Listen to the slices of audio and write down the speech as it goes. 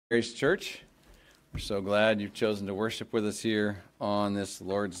Grace Church. We're so glad you've chosen to worship with us here on this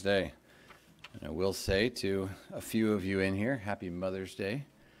Lord's Day. And I will say to a few of you in here, Happy Mother's Day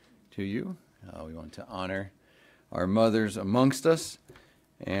to you. We want to honor our mothers amongst us,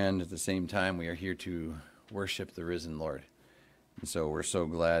 and at the same time we are here to worship the risen Lord. And so we're so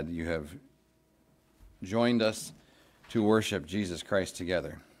glad you have joined us to worship Jesus Christ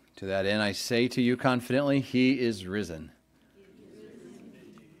together. To that end, I say to you confidently, He is risen.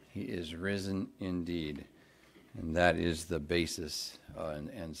 He is risen indeed. And that is the basis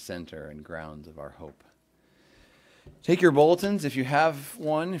and center and grounds of our hope. Take your bulletins if you have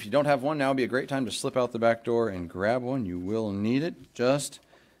one. If you don't have one, now would be a great time to slip out the back door and grab one. You will need it. Just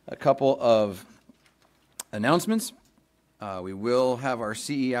a couple of announcements. We will have our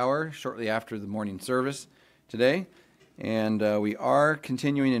CE hour shortly after the morning service today. And we are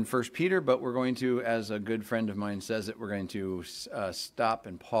continuing in 1 Peter, but we're going to, as a good friend of mine says it, we're going to stop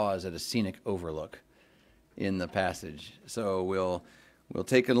and pause at a scenic overlook in the passage. So we'll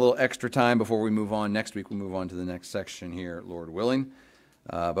take a little extra time before we move on. Next week we'll move on to the next section here, Lord willing.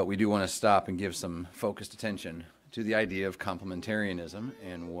 But we do want to stop and give some focused attention to the idea of complementarianism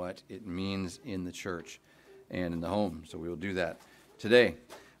and what it means in the church and in the home. So we will do that today.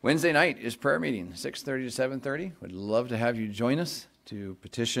 Wednesday night is prayer meeting, 6:30 to 7:30. We'd love to have you join us to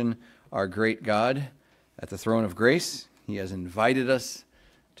petition our great God at the throne of grace. He has invited us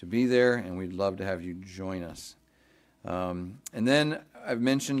to be there, and we'd love to have you join us. And then I've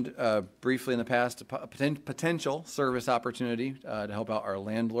mentioned briefly in the past a potential service opportunity to help out our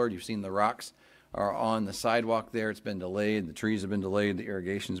landlord. You've seen the rocks are on the sidewalk there. It's been delayed. The trees have been delayed. The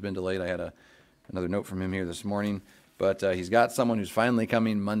irrigation's been delayed. I had another note from him here this morning. But he's got someone who's finally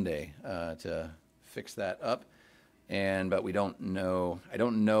coming Monday to fix that up. But we don't know. I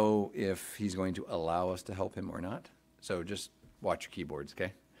don't know if he's going to allow us to help him or not. So just watch your keyboards,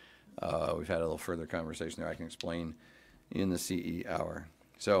 okay? We've had a little further conversation there I can explain in the CE hour.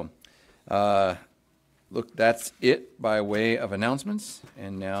 So look, that's it by way of announcements.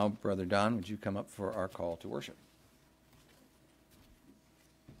 And now, Brother Don, would you come up for our call to worship?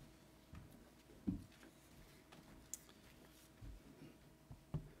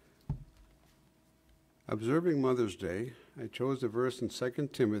 Observing Mother's Day, I chose a verse in 2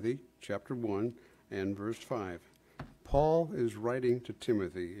 Timothy chapter 1 and verse 5. Paul is writing to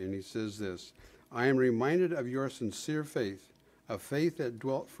Timothy, and he says this, I am reminded of your sincere faith, a faith that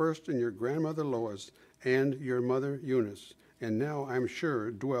dwelt first in your grandmother Lois and your mother Eunice, and now I'm sure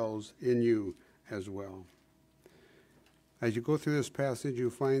dwells in you as well. As you go through this passage, you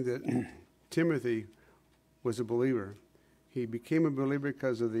find that Timothy was a believer. He became a believer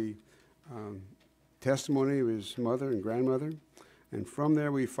because of the testimony of his mother and grandmother. And from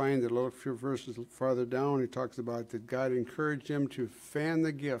there we find that a little few verses farther down, he talks about that God encouraged him to fan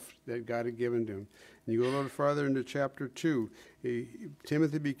the gift that God had given to him. And you go a little farther into chapter 2,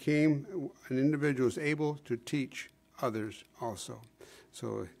 Timothy became an individual who was able to teach others also.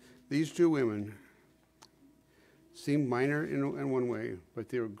 So these two women seem minor in one way, but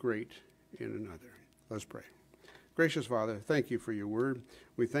they were great in another. Let's pray. Gracious Father, thank you for your word.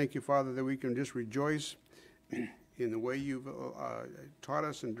 We thank you, Father, that we can just rejoice in the way you've taught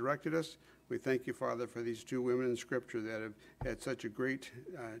us and directed us. We thank you, Father, for these two women in Scripture that have had such a great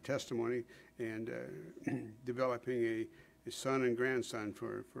testimony and developing a son and grandson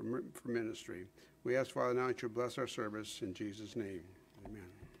for ministry. We ask, Father, now that you bless our service in Jesus' name. Amen.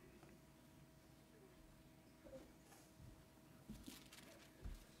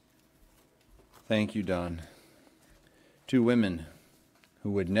 Thank you, Don. Two women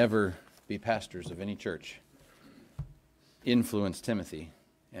who would never be pastors of any church influenced Timothy,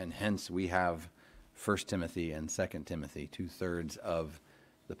 and hence we have 1 Timothy and 2 Timothy, 2/3 of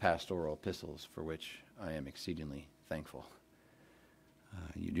the pastoral epistles, for which I am exceedingly thankful.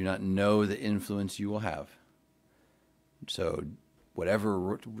 You do not know the influence you will have. So whatever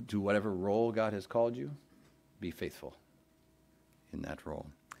role God has called you, be faithful in that role.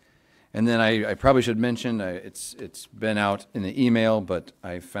 And then I probably should mention, it's been out in the email, but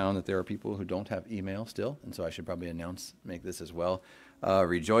I found that there are people who don't have email still, and so I should probably make this as well.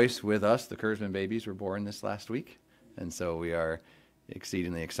 Rejoice with us. The Kurzman babies were born this last week, and so we are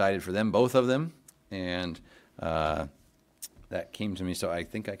exceedingly excited for them, both of them. And that came to me, so I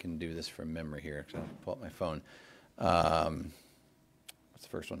think I can do this from memory here, because I'll pull up my phone. What's the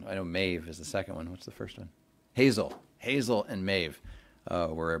first one? I know Maeve is the second one. What's the first one? Hazel and Maeve.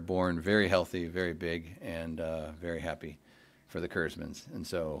 Were born very healthy, very big, and very happy for the Kurzmans. And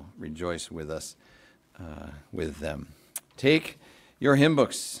so rejoice with us, with them. Take your hymn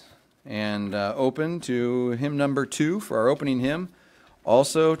books and open to hymn number 2 for our opening hymn,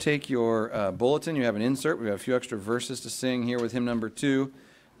 Also, take your bulletin. You have an insert. We have a few extra verses to sing here with hymn number 2.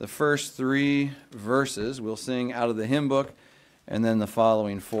 The first 3 verses we'll sing out of the hymn book, and then the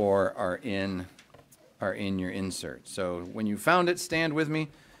following 4 are in your insert. So when you found it, stand with me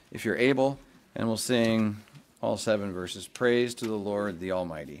if you're able, and we'll sing all 7 verses. Praise to the Lord the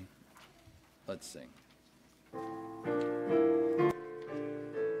Almighty. Let's sing.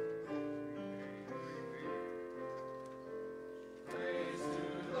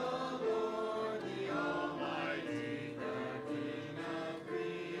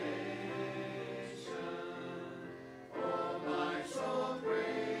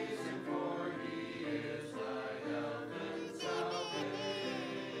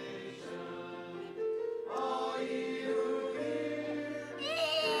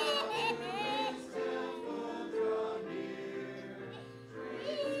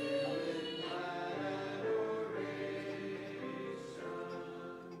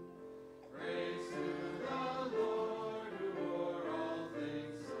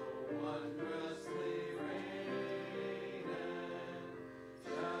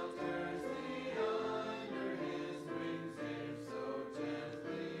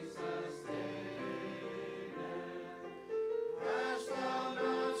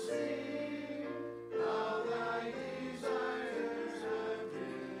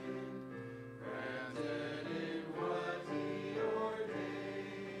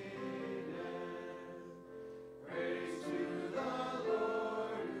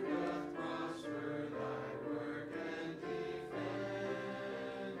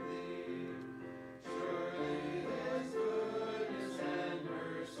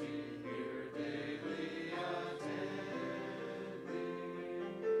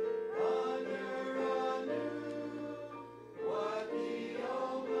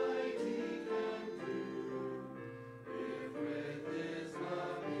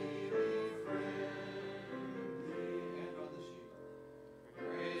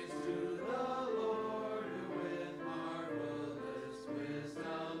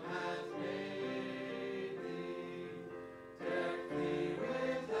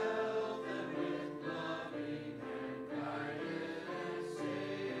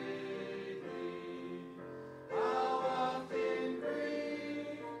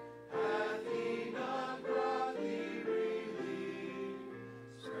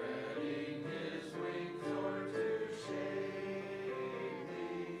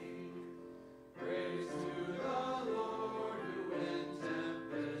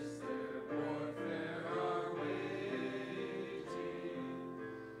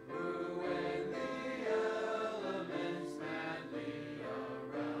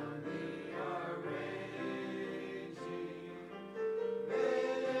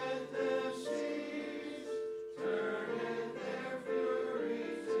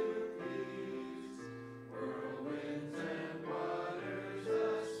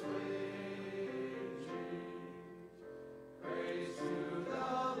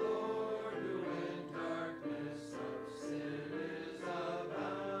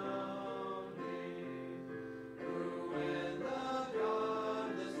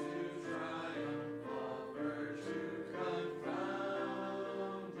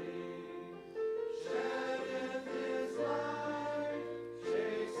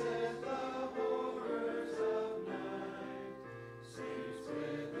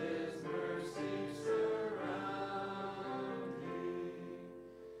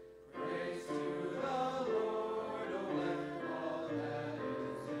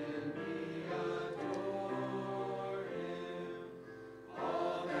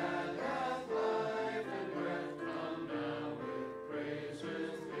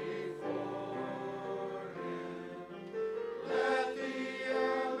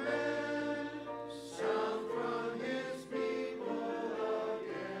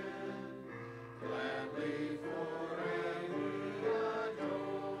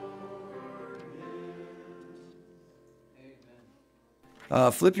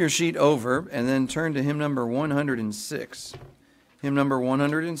 Flip your sheet over and then turn to hymn number 106. Hymn number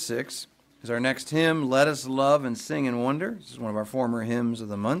 106 is our next hymn, Let Us Love and Sing in Wonder. This is one of our former hymns of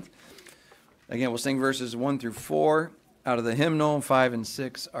the month. Again, we'll sing verses 1 through 4 out of the hymnal. 5 and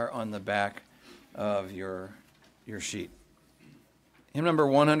 6 are on the back of your sheet. Hymn number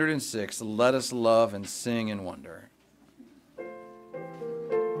 106, Let Us Love and Sing in Wonder.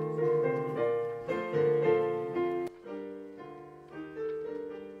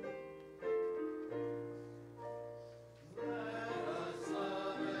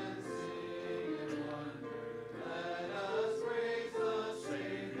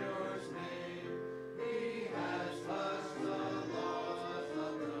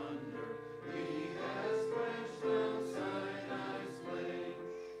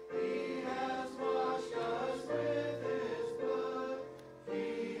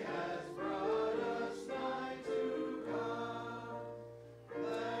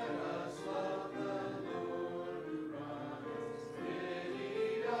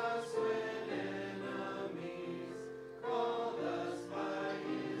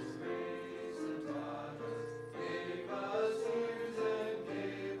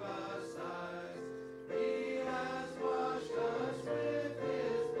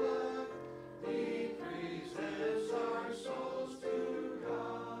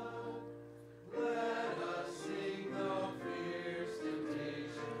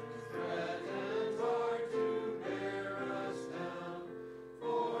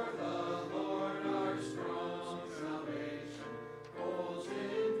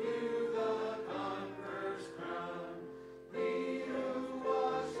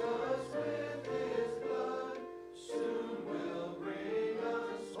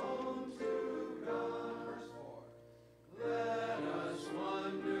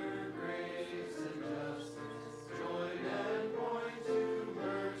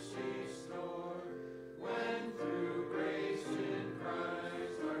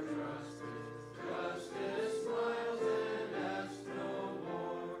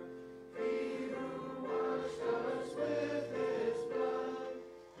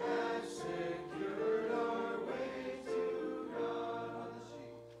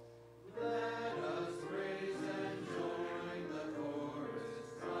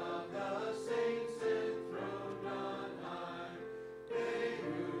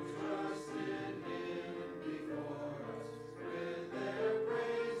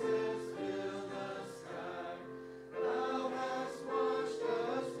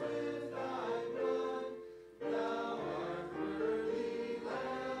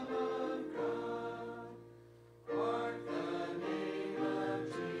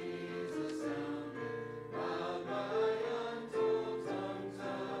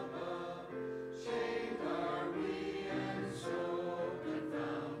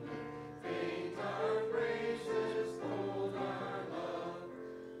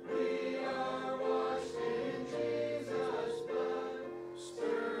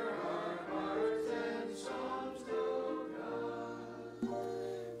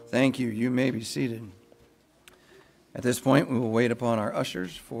 Thank you. You may be seated. At this point, we will wait upon our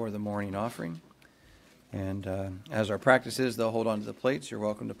ushers for the morning offering. And as our practice is, they'll hold on to the plates. You're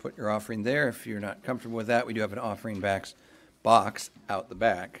welcome to put your offering there. If you're not comfortable with that, we do have an offering box out the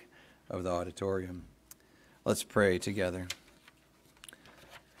back of the auditorium. Let's pray together.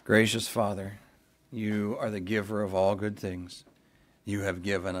 Gracious Father, you are the giver of all good things. You have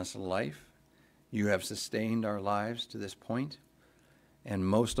given us life. You have sustained our lives to this point. And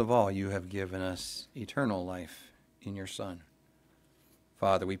most of all, you have given us eternal life in your Son.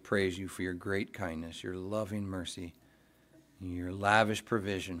 Father, we praise you for your great kindness, your loving mercy, your lavish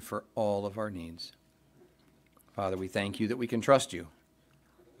provision for all of our needs. Father, we thank you that we can trust you.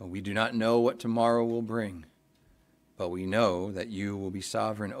 We do not know what tomorrow will bring, but we know that you will be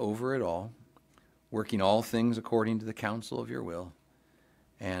sovereign over it all, working all things according to the counsel of your will,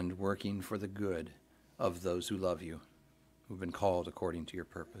 and working for the good of those who love you, who've been called according to your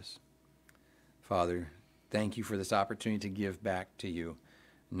purpose. Father, thank you for this opportunity to give back to you,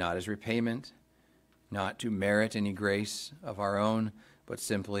 not as repayment, not to merit any grace of our own, but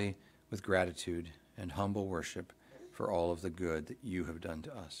simply with gratitude and humble worship for all of the good that you have done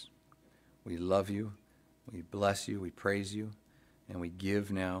to us. We love you, we bless you, we praise you, and we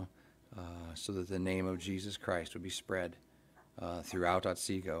give now so that the name of Jesus Christ would be spread throughout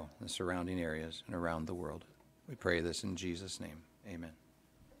Otsego, the surrounding areas, and around the world. We pray this in Jesus' name. Amen.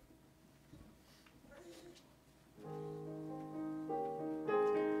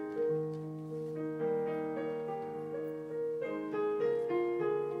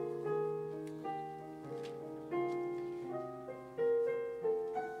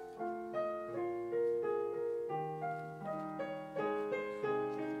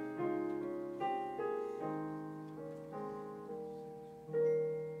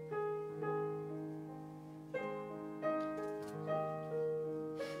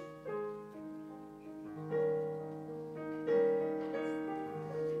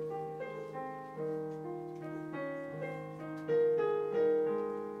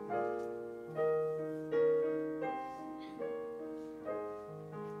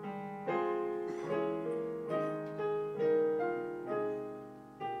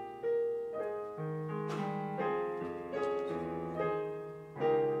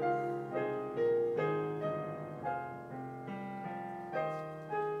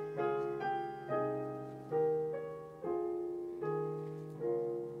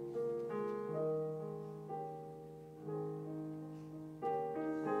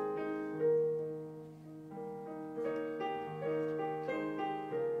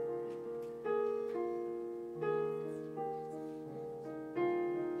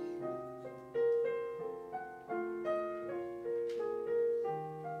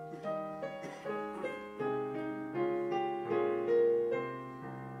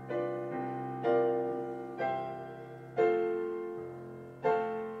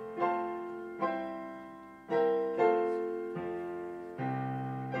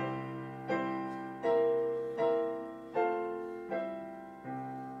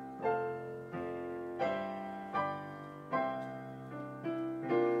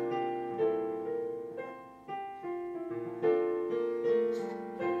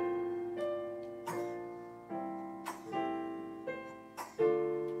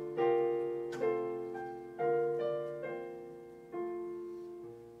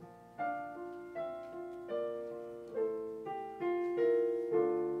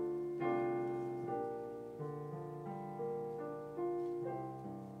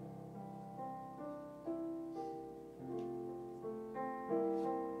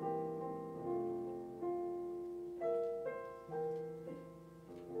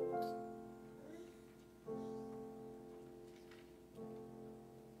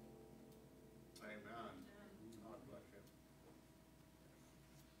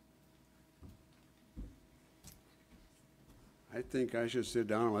 I think I should sit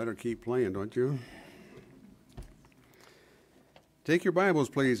down and let her keep playing, don't you? Take your Bibles,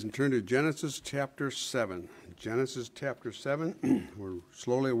 please, and turn to Genesis chapter 7. Genesis chapter 7. We're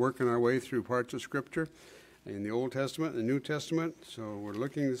slowly working our way through parts of Scripture in the Old Testament and the New Testament. So we're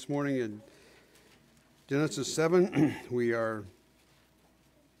looking this morning at Genesis 7. We are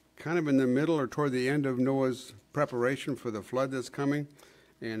kind of in the middle or toward the end of Noah's preparation for the flood that's coming.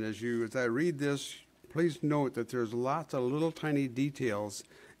 And as I read this, please note that there's lots of little tiny details,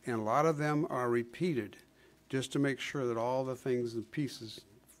 and a lot of them are repeated just to make sure that all the things and pieces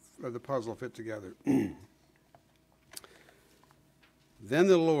of the puzzle fit together. Then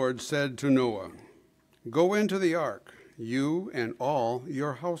the Lord said to Noah, "Go into the ark, you and all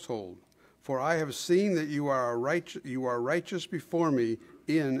your household, for I have seen that you are righteous before me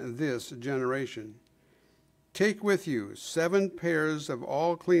in this generation. Take with you 7 pairs of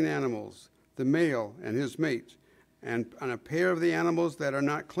all clean animals, the male and his mate, and a pair of the animals that are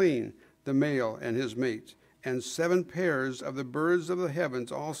not clean, the male and his mate, and 7 pairs of the birds of the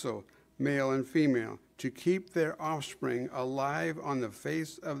heavens also, male and female, to keep their offspring alive on the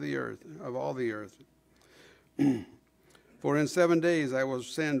face of the earth, of all the earth. For in 7 days I will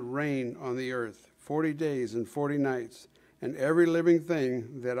send rain on the earth, 40 days and 40 nights, and every living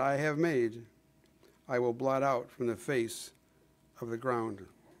thing that I have made I will blot out from the face of the ground.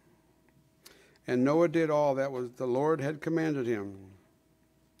 And Noah did all that was the Lord had commanded him.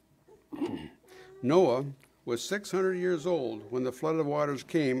 Noah was 600 years old when the flood of waters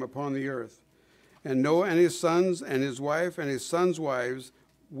came upon the earth. And Noah and his sons and his wife and his sons' wives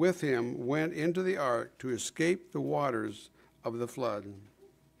with him went into the ark to escape the waters of the flood.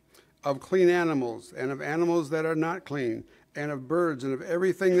 Of clean animals and of animals that are not clean, and of birds and of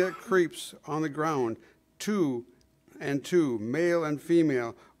everything that creeps on the ground, 2 and 2, male and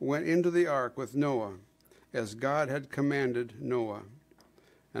female, went into the ark with Noah, as God had commanded Noah.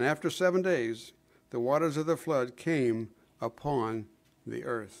 And after 7 days, the waters of the flood came upon the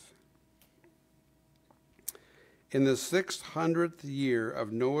earth. In the 600th year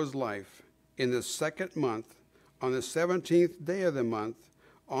of Noah's life, in the 2nd month, on the 17th day of the month,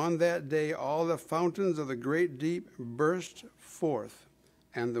 on that day all the fountains of the great deep burst forth,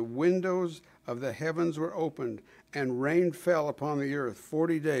 and the windows of the heavens were opened, and rain fell upon the earth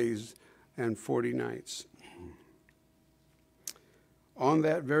 40 days and 40 nights. On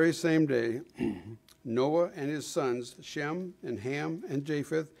that very same day, Noah and his sons, Shem and Ham and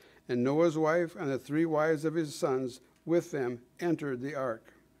Japheth, and Noah's wife and the 3 wives of his sons with them entered the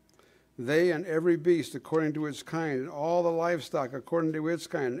ark. They and every beast according to its kind, and all the livestock according to its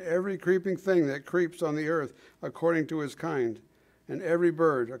kind, and every creeping thing that creeps on the earth according to its kind, and every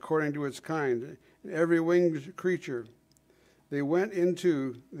bird according to its kind, and every winged creature. They went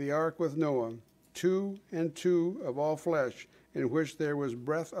into the ark with Noah, 2 and 2 of all flesh, in which there was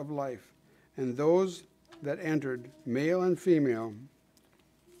breath of life. And those that entered, male and female,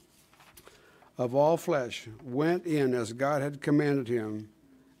 of all flesh, went in as God had commanded him,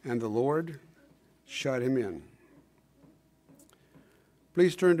 and the Lord shut him in.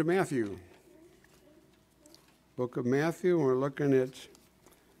 Please turn to Matthew. Book of Matthew, we're looking at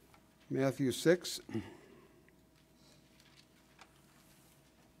Matthew 6.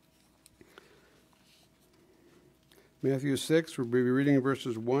 Matthew 6, we'll be reading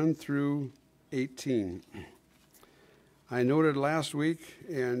verses 1 through 18. I noted last week,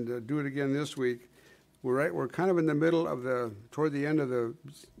 and do it again this week, we're kind of in the middle of toward the end of the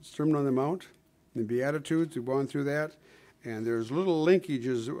Sermon on the Mount, the Beatitudes. We've gone through that, and there's little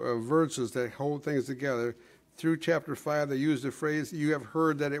linkages of verses that hold things together. Through chapter 5, they use the phrase, "You have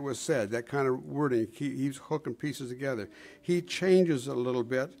heard that it was said," that kind of wording. He's hooking pieces together. He changes a little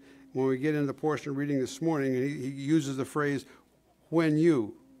bit when we get into the portion of reading this morning, and he uses the phrase, when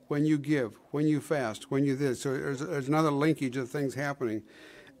you give, when you fast, when you this. So there's another linkage of things happening.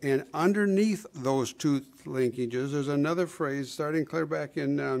 And underneath those 2 linkages, there's another phrase starting clear back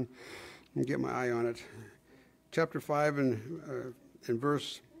in, let me get my eye on it, chapter 5 and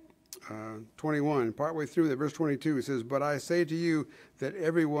verse 21, partway through that, verse 22, it says, "But I say to you that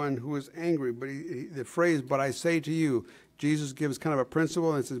everyone who is angry," but the phrase, "but I say to you," Jesus gives kind of a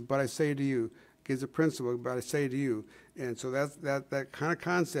principle, and it says, "But I say to you," gives a principle, "But I say to you." And so that kind of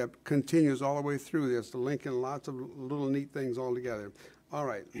concept continues all the way through this, to link in lots of little neat things all together. All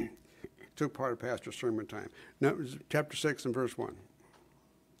right, took part of Pastor's sermon time. Now, chapter 6 and verse 1.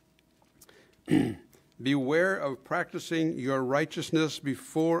 "Beware of practicing your righteousness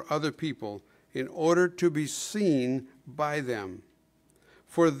before other people in order to be seen by them.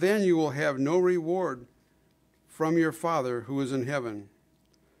 For then you will have no reward from your Father who is in heaven.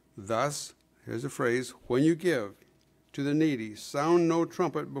 Thus," here's the phrase, "when you give to the needy, sound no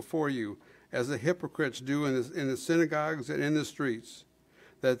trumpet before you, as the hypocrites do in the synagogues and in the streets,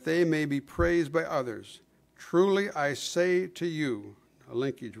 that they may be praised by others. Truly I say to you,"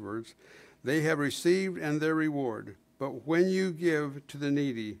 linkage words, "they have received and their reward. But when you give to the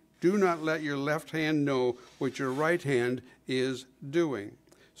needy, do not let your left hand know what your right hand is doing,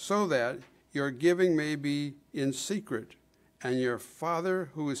 so that your giving may be in secret, and your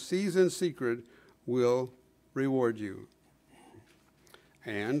Father who sees in secret will reward you.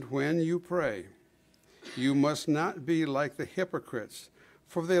 And when you pray, you must not be like the hypocrites,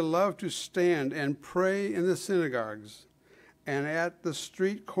 for they love to stand and pray in the synagogues and at the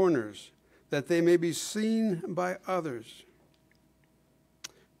street corners, that they may be seen by others.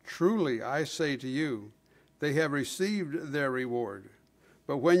 Truly, I say to you, they have received their reward.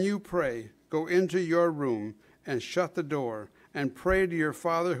 But when you pray, go into your room and shut the door and pray to your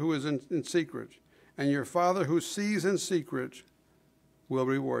Father who is in secret, and your Father who sees in secret will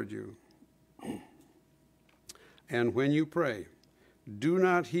reward you. And when you pray, do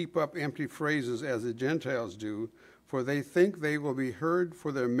not heap up empty phrases as the Gentiles do, for they think they will be heard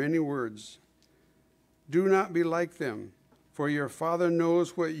for their many words. Do not be like them, for your Father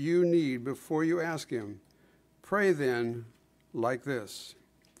knows what you need before you ask him. Pray then like this: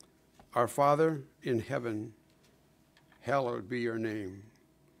 Our Father in heaven, hallowed be your name.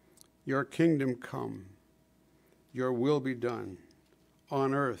 Your kingdom come. Your will be done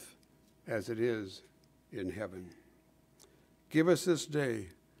on earth as it is in heaven. Give us this day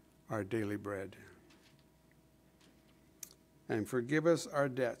our daily bread. And forgive us our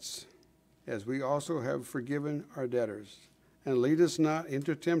debts, as we also have forgiven our debtors. And lead us not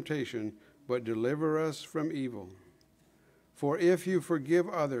into temptation, but deliver us from evil. For if you forgive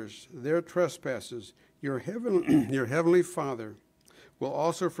others their trespasses, your heavenly Father will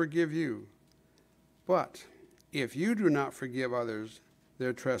also forgive you. But if you do not forgive others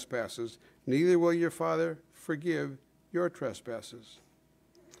their trespasses, neither will your Father forgive your trespasses.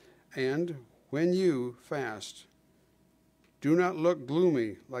 And when you fast, do not look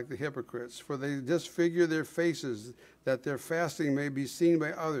gloomy like the hypocrites, for they disfigure their faces, that their fasting may be seen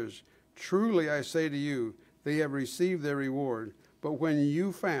by others. Truly I say to you, they have received their reward. But when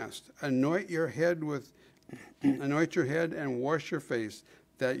you fast, anoint your head and wash your face,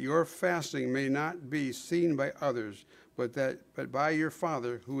 that your fasting may not be seen by others, but by your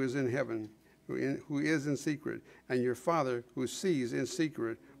Father who is in heaven, who is in secret, and your Father who sees in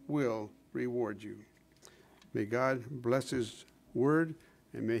secret will reward you. May God bless his word,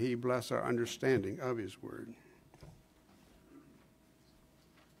 and may he bless our understanding of his word.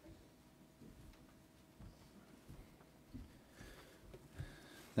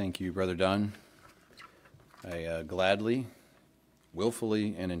 Thank you, Brother Don. I gladly,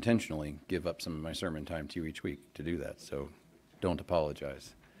 willfully, and intentionally give up some of my sermon time to you each week to do that, so don't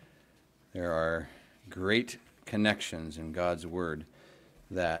apologize. There are great connections in God's word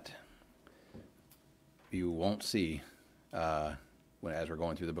that you won't see as we're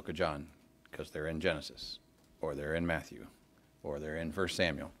going through the book of John, because they're in Genesis, or they're in Matthew, or they're in 1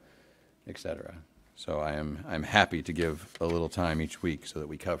 Samuel, etc. So I'm happy to give a little time each week so that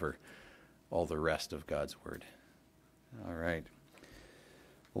we cover all the rest of God's word. All right.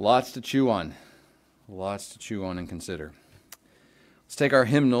 Lots to chew on. Lots to chew on and consider. Let's take our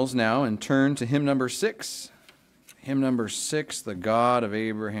hymnals now and turn to hymn number 6. Hymn number 6, The God of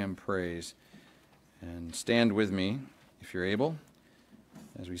Abraham Praise. And stand with me, if you're able,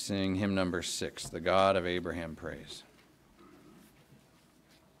 as we sing hymn number 6, The God of Abraham Praise.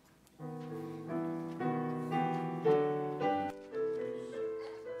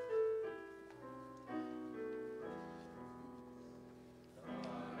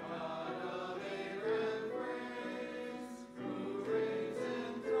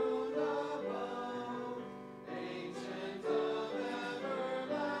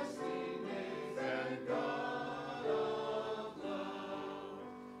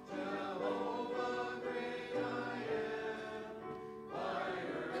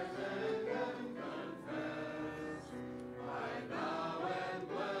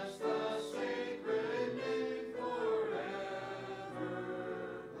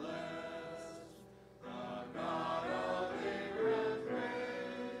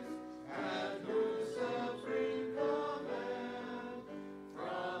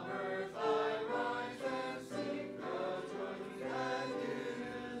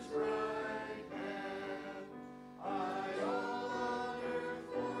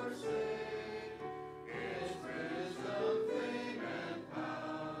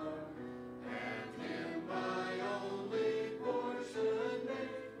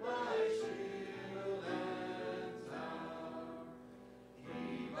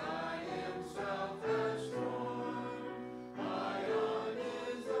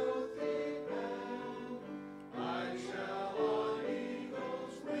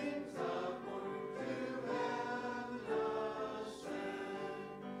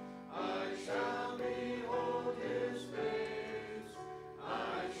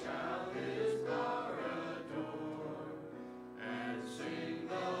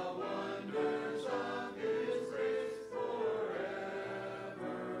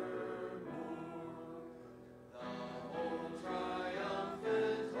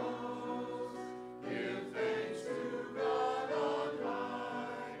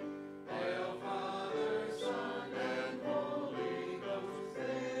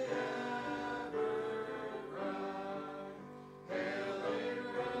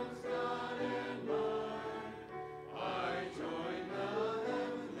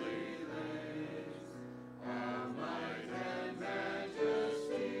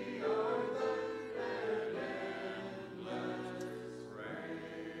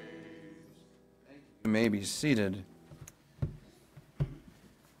 may be seated.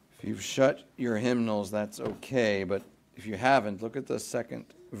 If you've shut your hymnals, that's okay, but if you haven't, look at the second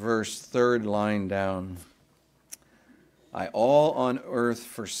verse, third line down. I all on earth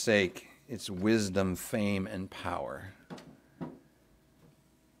forsake its wisdom, fame, and power.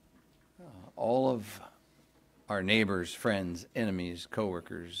 All of our neighbors, friends, enemies,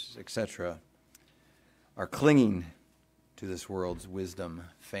 coworkers, etc., are clinging to this world's wisdom,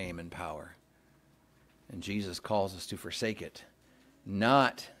 fame, and power. And Jesus calls us to forsake it,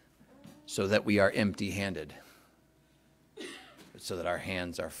 not so that we are empty-handed, but so that our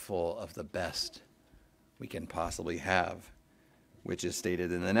hands are full of the best we can possibly have, which is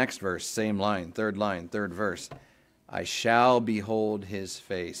stated in the next verse, same line, third verse. I shall behold his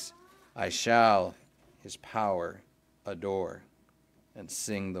face. I shall his power adore and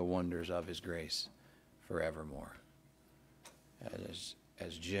sing the wonders of his grace forevermore.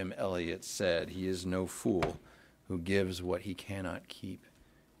 As Jim Elliot said, he is no fool who gives what he cannot keep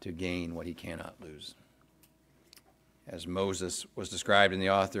to gain what he cannot lose. As Moses was described in the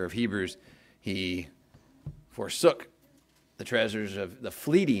author of Hebrews, he forsook the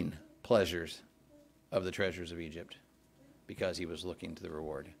fleeting pleasures of the treasures of Egypt because he was looking to the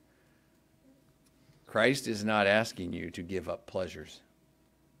reward. Christ is not asking you to give up pleasures.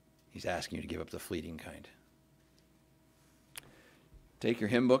 He's asking you to give up the fleeting kind. Take your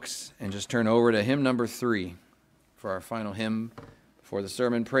hymn books and just turn over to hymn number 3 for our final hymn before the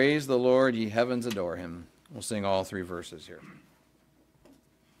sermon. Praise the Lord, ye heavens, adore him. We'll sing all 3 verses here.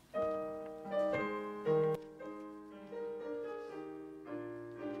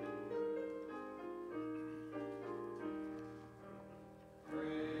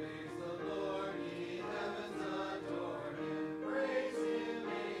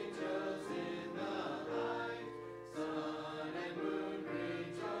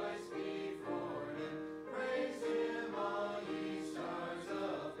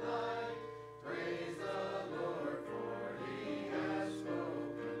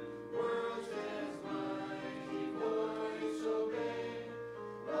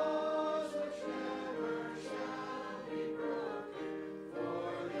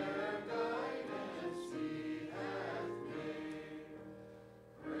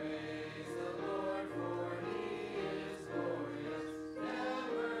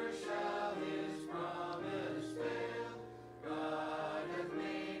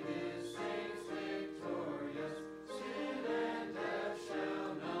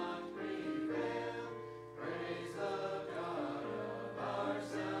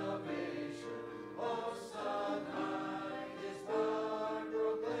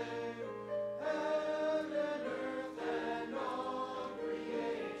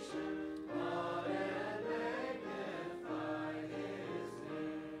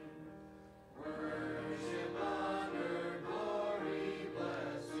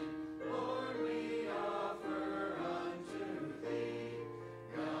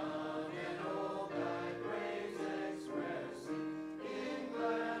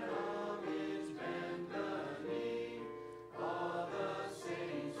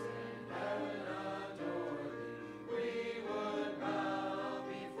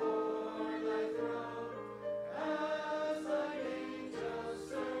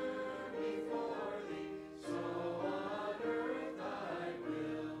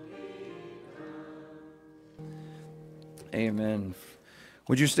 Amen.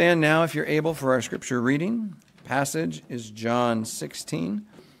 Would you stand now if you're able for our scripture reading? Passage is John 16,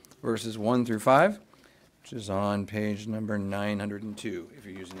 verses 1 through 5, which is on page number 902 if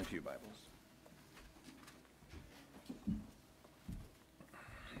you're using the Pew Bibles.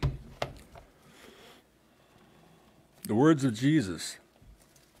 The words of Jesus.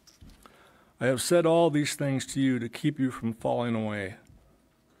 I have said all these things to you to keep you from falling away.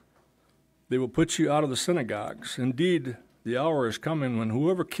 They will put you out of the synagogues. Indeed, the hour is coming when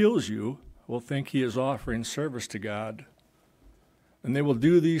whoever kills you will think he is offering service to God. And they will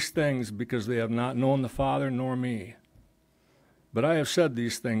do these things because they have not known the Father nor me. But I have said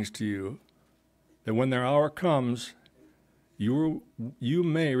these things to you, that when their hour comes, you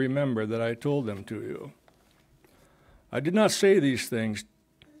may remember that I told them to you. I did not say these things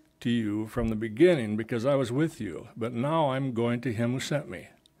to you from the beginning because I was with you, but now I'm going to him who sent me.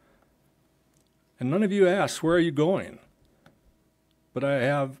 And none of you asks, where are you going?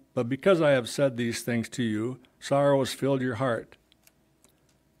 But because I have said these things to you, sorrow has filled your heart.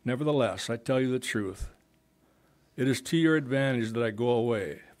 Nevertheless, I tell you the truth. It is to your advantage that I go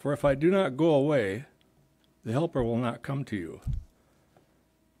away. For if I do not go away, the Helper will not come to you.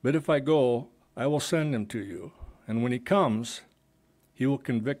 But if I go, I will send him to you. And when he comes, he will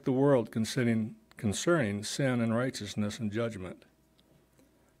convict the world concerning concerning sin and righteousness and judgment.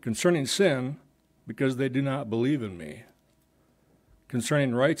 Concerning sin, because they do not believe in me.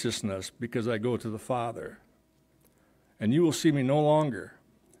 Concerning righteousness, because I go to the Father, and you will see me no longer.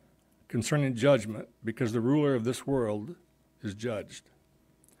 Concerning judgment, because the ruler of this world is judged.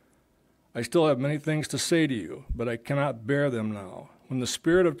 I still have many things to say to you, but I cannot bear them now. When the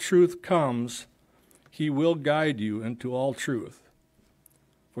Spirit of truth comes, he will guide you into all truth.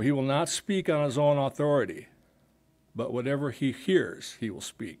 For he will not speak on his own authority, but whatever he hears, he will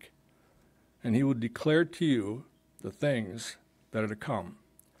speak. And he will declare to you the things that are to come.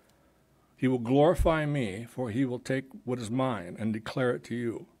 He will glorify me, for he will take what is mine and declare it to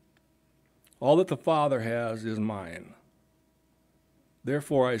you. All that the Father has is mine.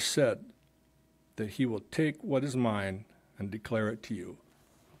 Therefore I said that he will take what is mine and declare it to you.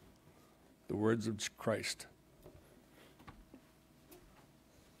 The words of Christ.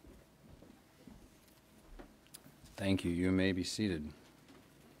 Thank you. You may be seated.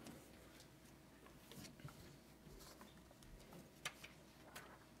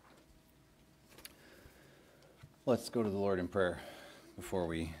 Let's go to the Lord in prayer before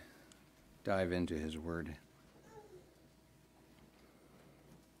we dive into his word.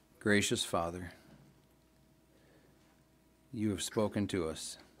 Gracious Father, you have spoken to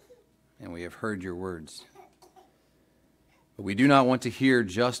us, and we have heard your words. But we do not want to hear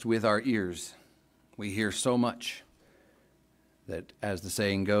just with our ears. We hear so much that, as the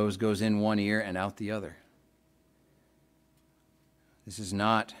saying goes in one ear and out the other. This is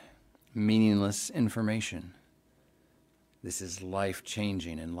not meaningless information. This is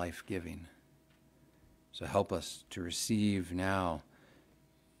life-changing and life-giving. So help us to receive now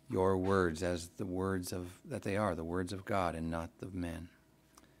your words as the words that they are, the words of God and not of man.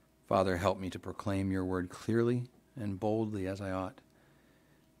 Father, help me to proclaim your word clearly and boldly as I ought.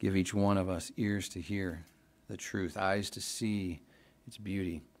 Give each one of us ears to hear the truth, eyes to see its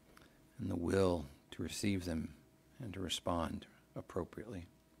beauty, and the will to receive them and to respond appropriately.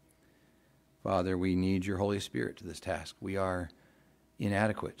 Father, we need your Holy Spirit to this task. We are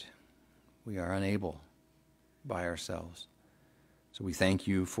inadequate. We are unable by ourselves. So we thank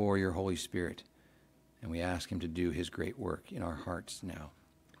you for your Holy Spirit, and we ask him to do his great work in our hearts now,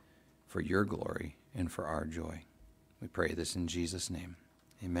 for your glory and for our joy. We pray this in Jesus' name.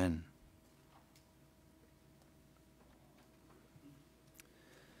 Amen.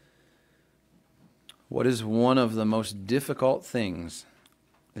 What is one of the most difficult things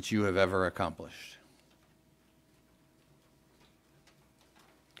that you have ever accomplished?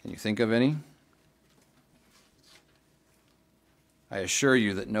 Can you think of any? I assure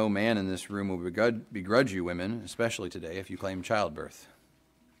you that no man in this room will begrudge you women, especially today, if you claim childbirth.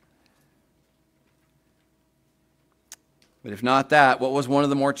 But if not that, what was one of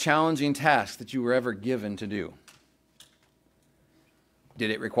the more challenging tasks that you were ever given to do?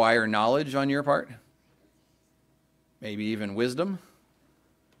 Did it require knowledge on your part? Maybe even wisdom?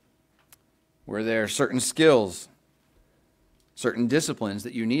 Were there certain skills, certain disciplines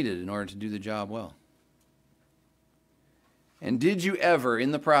that you needed in order to do the job well? And did you ever,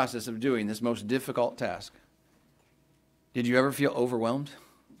 in the process of doing this most difficult task, did you ever feel overwhelmed?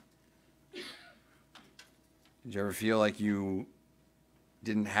 Did you ever feel like you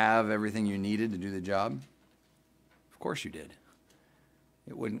didn't have everything you needed to do the job? Of course you did.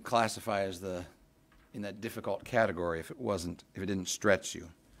 It wouldn't classify as in that difficult category if it didn't stretch you.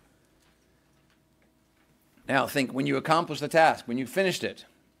 Now think, when you accomplished the task, when you finished it,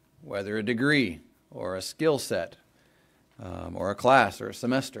 whether a degree or a skill set, or a class or a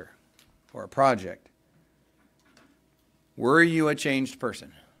semester or a project, were you a changed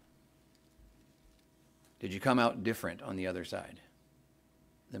person? Did you come out different on the other side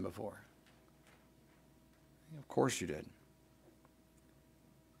than before? Of course you did.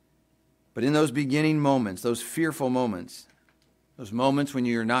 But in those beginning moments, those fearful moments, those moments when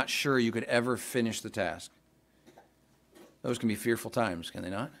you're not sure you could ever finish the task, those can be fearful times, can they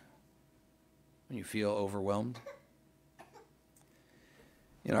not? When you feel overwhelmed.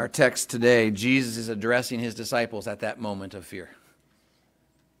 In our text today, Jesus is addressing his disciples at that moment of fear.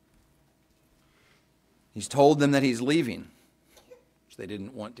 He's told them that he's leaving, which they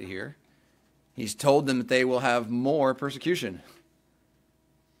didn't want to hear. He's told them that they will have more persecution.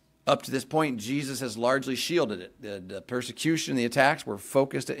 Up to this point, Jesus has largely shielded it. The persecution, the attacks were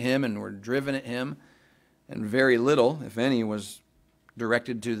focused at him and were driven at him, and very little, if any, was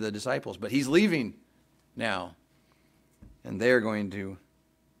directed to the disciples. But he's leaving now, and they're going to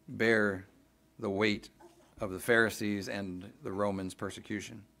bear the weight of the Pharisees and the Romans'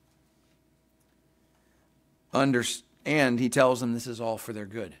 persecution. And he tells them this is all for their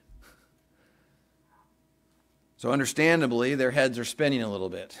good. So understandably, their heads are spinning a little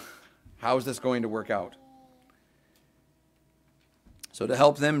bit. How is this going to work out? So to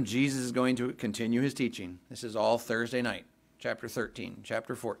help them, Jesus is going to continue his teaching. This is all Thursday night. Chapter 13,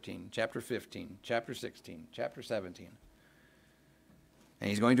 chapter 14, chapter 15, chapter 16, chapter 17. And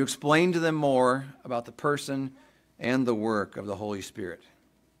he's going to explain to them more about the person and the work of the Holy Spirit.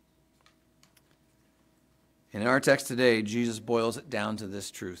 And in our text today, Jesus boils it down to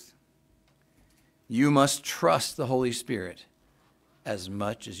this truth. You must trust the Holy Spirit as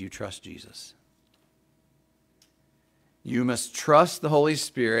much as you trust Jesus. You must trust the Holy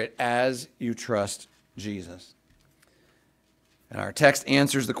Spirit as you trust Jesus. And our text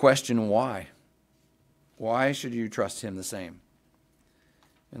answers the question, why? Why should you trust him the same?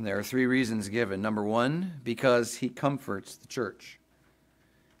 And there are three reasons given. Number one, because he comforts the church.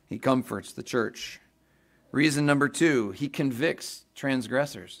 He comforts the church. Reason number two, he convicts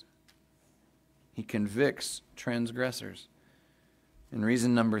transgressors. He convicts transgressors. And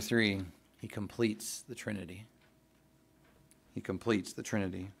reason number three, he completes the Trinity. He completes the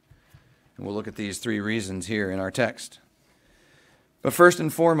Trinity. And we'll look at these three reasons here in our text. But first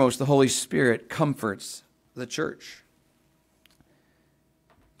and foremost, the Holy Spirit comforts the church.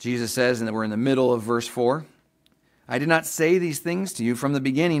 Jesus says, and we're in the middle of verse 4, I did not say these things to you from the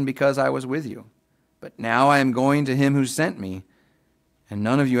beginning because I was with you. But now I am going to him who sent me, and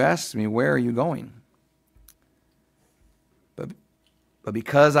none of you asks me, where are you going? But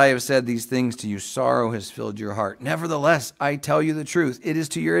because I have said these things to you, sorrow has filled your heart. Nevertheless, I tell you the truth. It is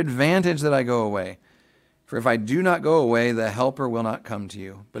to your advantage that I go away. For if I do not go away, the Helper will not come to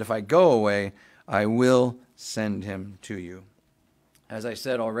you. But if I go away, I will send him to you. As I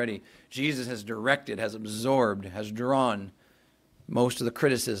said already, Jesus has directed, has absorbed, has drawn most of the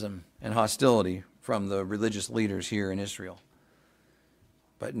criticism and hostility from the religious leaders here in Israel.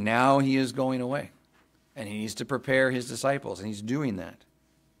 But now he is going away. And he needs to prepare his disciples, and he's doing that.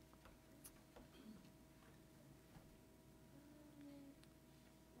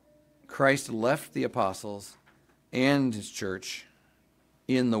 Christ left the apostles and his church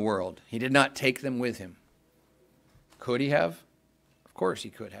in the world. He did not take them with him. Could he have? Of course he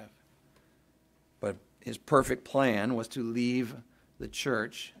could have. But his perfect plan was to leave the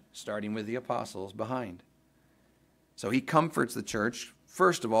church, starting with the apostles, behind. So he comforts the church,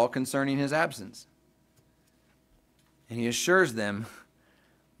 first of all, concerning his absence. And he assures them,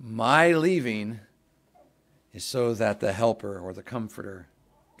 my leaving is so that the Helper or the Comforter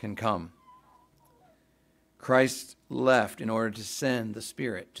can come. Christ left in order to send the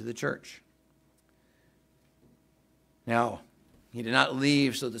Spirit to the church. Now, he did not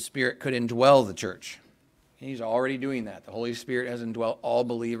leave so the Spirit could indwell the church. He's already doing that. The Holy Spirit has indwelt all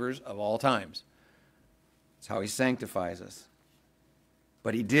believers of all times. That's how he sanctifies us.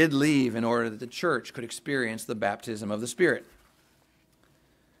 But he did leave in order that the church could experience the baptism of the Spirit.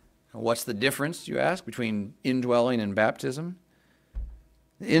 What's the difference, you ask, between indwelling and baptism?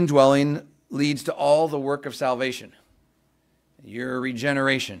 The indwelling leads to all the work of salvation. Your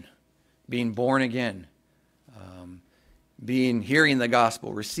regeneration, being born again, hearing the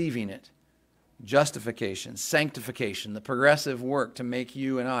gospel, receiving it, justification, sanctification, the progressive work to make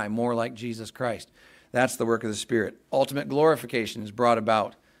you and I more like Jesus Christ. That's the work of the Spirit. Ultimate glorification is brought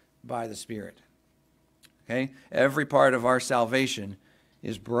about by the Spirit. Okay? Every part of our salvation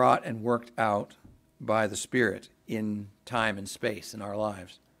is brought and worked out by the Spirit in time and space in our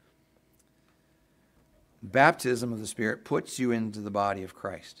lives. Baptism of the Spirit puts you into the body of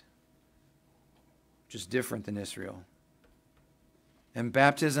Christ, which is different than Israel. And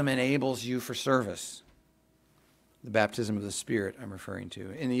baptism enables you for service. The baptism of the Spirit I'm referring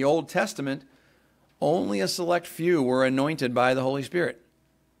to. In the Old Testament, only a select few were anointed by the Holy Spirit.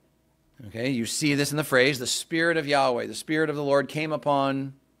 Okay, you see this in the phrase, the Spirit of Yahweh, the Spirit of the Lord came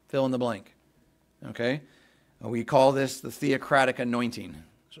upon, fill in the blank. Okay, we call this the theocratic anointing.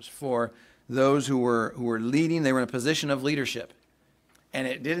 This was for those who were leading, they were in a position of leadership. And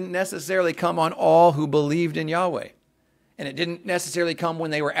it didn't necessarily come on all who believed in Yahweh. And it didn't necessarily come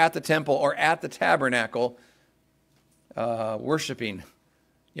when they were at the temple or at the tabernacle worshiping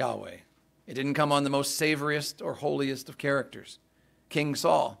Yahweh. It didn't come on the most savoriest or holiest of characters. King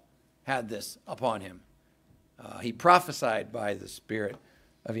Saul had this upon him. He prophesied by the Spirit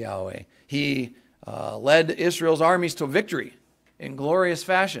of Yahweh. He led Israel's armies to victory in glorious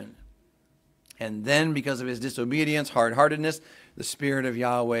fashion. And then because of his disobedience, hard-heartedness, the Spirit of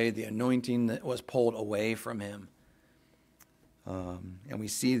Yahweh, the anointing that was pulled away from him. And we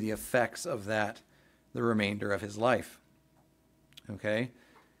see the effects of that the remainder of his life. Okay?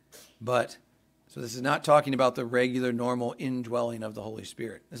 But So this is not talking about the regular, normal indwelling of the Holy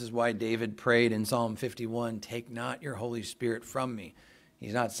Spirit. This is why David prayed in Psalm 51, take not your Holy Spirit from me.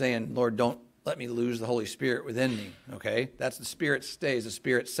 He's not saying, Lord, don't let me lose the Holy Spirit within me, okay? That's the Spirit stays, the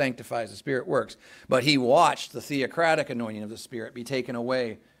Spirit sanctifies, the Spirit works. But he watched the theocratic anointing of the Spirit be taken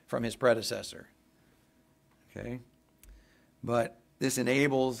away from his predecessor, okay? But this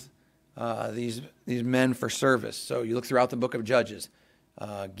enables these men for service. So you look throughout the book of Judges.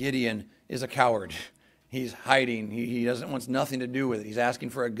 Gideon is a coward. He's hiding. He wants nothing to do with it. He's asking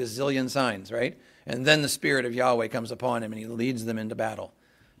for a gazillion signs, right? And then the Spirit of Yahweh comes upon him and he leads them into battle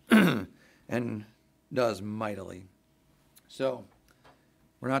and does mightily. So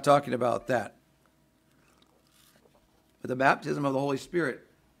we're not talking about that. But the baptism of the Holy Spirit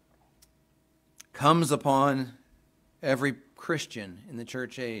comes upon every Christian in the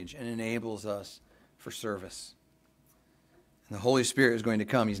church age and enables us for service. The Holy Spirit is going to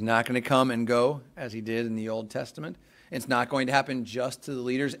come. He's not going to come and go as he did in the Old Testament. It's not going to happen just to the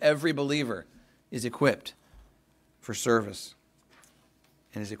leaders. Every believer is equipped for service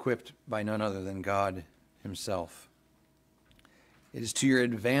and is equipped by none other than God himself. It is to your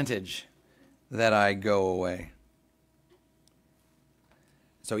advantage that I go away.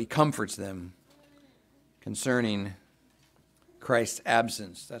 So he comforts them concerning Christ's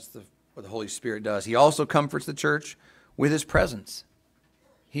absence. That's what the Holy Spirit does. He also comforts the church with his presence.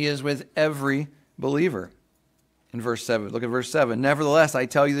 He is with every believer. In verse 7, look at verse 7. Nevertheless, I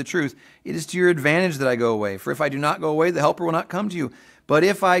tell you the truth, it is to your advantage that I go away. For if I do not go away, the Helper will not come to you. But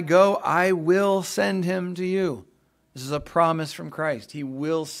if I go, I will send him to you. This is a promise from Christ. He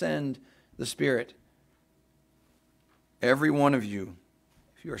will send the Spirit. Every one of you,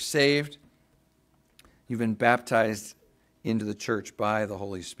 if you are saved, you've been baptized into the church by the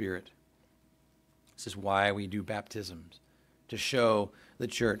Holy Spirit. This is why we do baptisms, to show the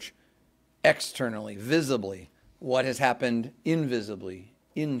church externally, visibly, what has happened invisibly,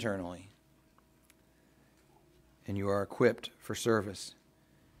 internally. And you are equipped for service.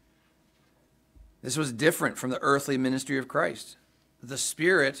 This was different from the earthly ministry of Christ. The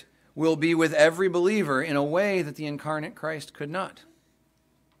Spirit will be with every believer in a way that the incarnate Christ could not.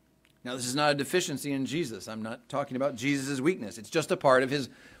 Now, this is not a deficiency in Jesus. I'm not talking about Jesus' weakness. It's just a part of his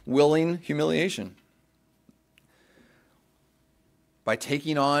willing humiliation. By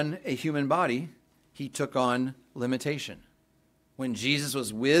taking on a human body, he took on limitation. When Jesus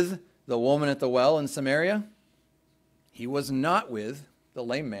was with the woman at the well in Samaria, he was not with the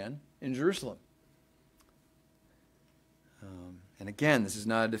lame man in Jerusalem. And again, this is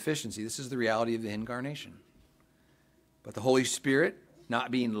not a deficiency. This is the reality of the incarnation. But the Holy Spirit, not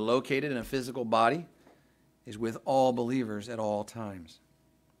being located in a physical body, is with all believers at all times.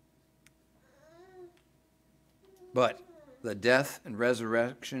 But the death and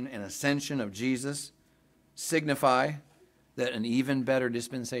resurrection and ascension of Jesus signify that an even better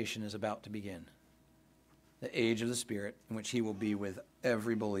dispensation is about to begin. The age of the Spirit, in which he will be with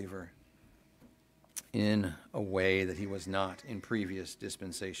every believer in a way that he was not in previous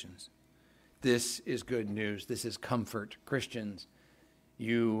dispensations. This is good news. This is comfort. Christians,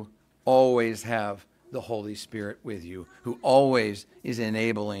 you always have the Holy Spirit with you, who always is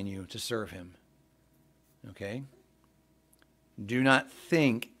enabling you to serve him. Okay? Do not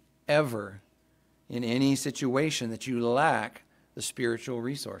think ever in any situation that you lack the spiritual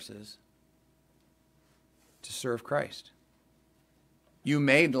resources to serve Christ. You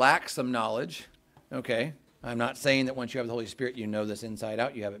may lack some knowledge, okay? I'm not saying that once you have the Holy Spirit, you know this inside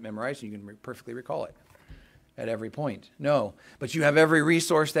out, you have it memorized, you can perfectly recall it at every point. No, but you have every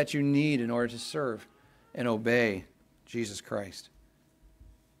resource that you need in order to serve and obey Jesus Christ,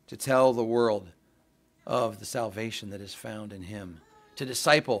 to tell the world of the salvation that is found in him, to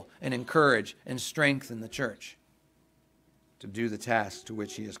disciple and encourage and strengthen the church, to do the task to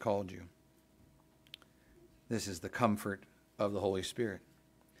which he has called you. This is the comfort of the Holy Spirit.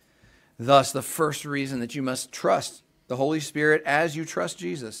 Thus, the first reason that you must trust the Holy Spirit as you trust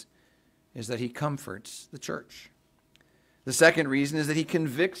Jesus is that he comforts the church. The second reason is that he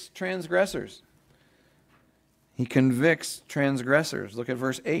convicts transgressors. He convicts transgressors. Look at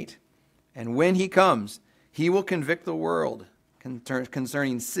verse 8. And when he comes, he will convict the world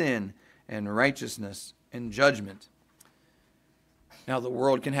concerning sin and righteousness and judgment. Now, the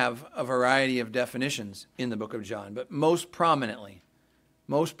world can have a variety of definitions in the book of John, but most prominently,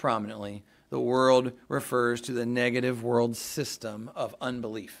 the world refers to the negative world system of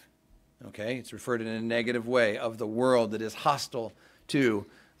unbelief. Okay? It's referred in a negative way of the world that is hostile to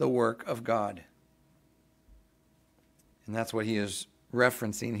the work of God. And that's what he is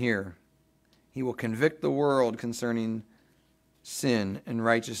referencing here. He will convict the world concerning sin and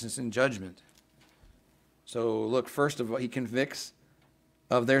righteousness and judgment. So look, first of all, he convicts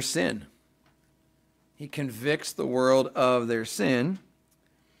of their sin. He convicts the world of their sin.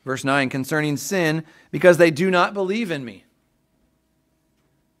 Verse 9, concerning sin, because they do not believe in me.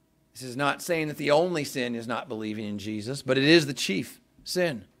 This is not saying that the only sin is not believing in Jesus, but it is the chief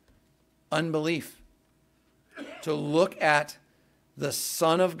sin, unbelief. To look at the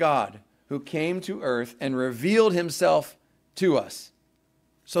Son of God who came to earth and revealed himself to us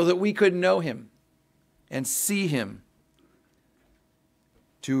so that we could know him and see him.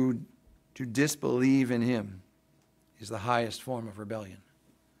 To disbelieve in him is the highest form of rebellion.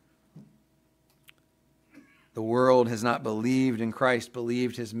 The world has not believed in Christ,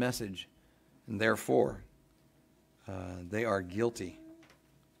 believed his message, and therefore they are guilty.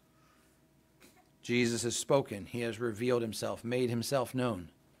 Jesus has spoken. He has revealed himself, made himself known.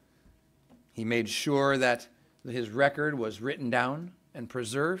 He made sure that his record was written down and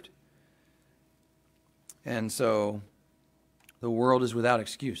preserved. And so the world is without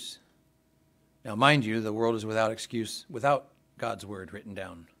excuse. Now, mind you, the world is without excuse without God's word written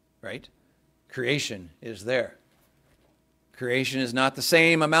down, right? Creation is there. Creation is not the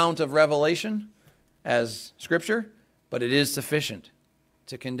same amount of revelation as Scripture, but it is sufficient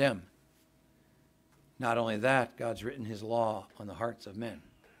to condemn. Not only that, God's written his law on the hearts of men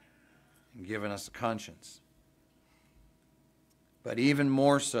and given us a conscience. But even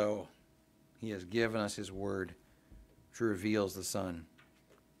more so, he has given us his word, which reveals the Son.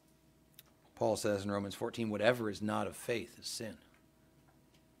 Paul says in Romans 14, whatever is not of faith is sin.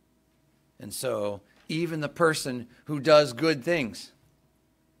 And so, even the person who does good things,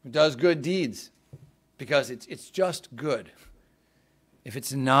 who does good deeds, because it's just good, if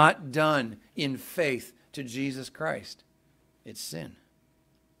it's not done in faith to Jesus Christ, it's sin.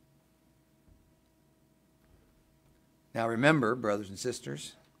 Now remember, brothers and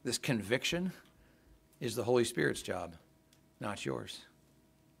sisters, this conviction is the Holy Spirit's job, not yours.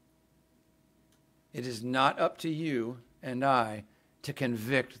 It is not up to you and I to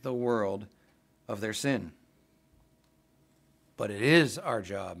convict the world of their sin. But it is our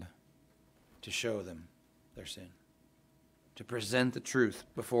job to show them their sin, to present the truth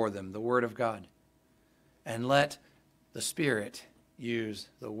before them, the Word of God, and let the Spirit use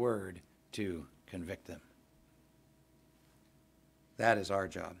the Word to convict them. That is our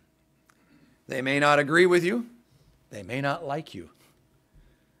job. They may not agree with you. They may not like you.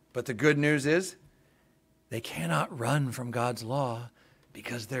 But the good news is they cannot run from God's law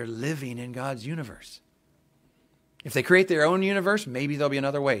because they're living in God's universe. If they create their own universe, maybe there'll be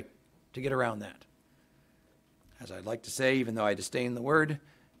another way to get around that. As I'd like to say, even though I disdain the word,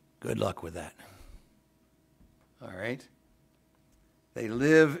 good luck with that. All right? They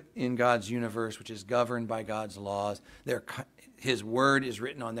live in God's universe, which is governed by God's laws. His word is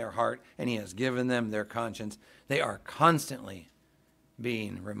written on their heart, and he has given them their conscience. They are constantly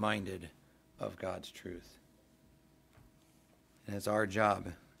being reminded of God's truth. And it's our job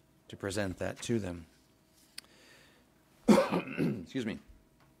to present that to them. Excuse me.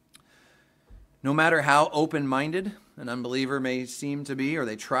 No matter how open-minded an unbeliever may seem to be, or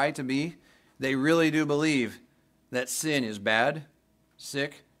they try to be, they really do believe that sin is bad,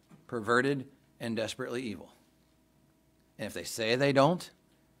 sick, perverted, and desperately evil. And if they say they don't,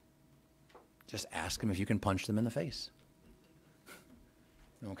 just ask them if you can punch them in the face.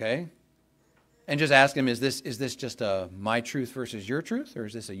 Okay? And just ask them, is this just a my truth versus your truth, or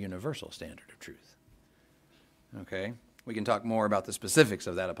is this a universal standard of truth? Okay? We can talk more about the specifics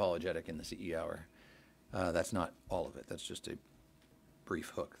of that apologetic in the CE hour. That's not all of it. That's just a brief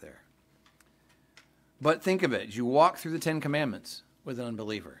hook there. But think of it. As you walk through the Ten Commandments with an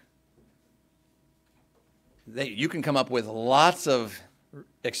unbeliever, you can come up with lots of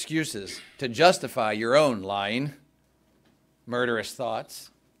excuses to justify your own lying, murderous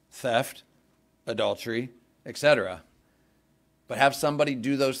thoughts, theft, adultery, etc. But have somebody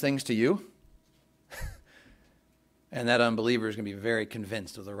do those things to you, and that unbeliever is going to be very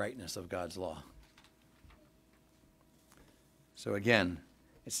convinced of the rightness of God's law. So again,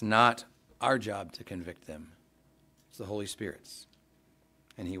 it's not our job to convict them. It's the Holy Spirit's.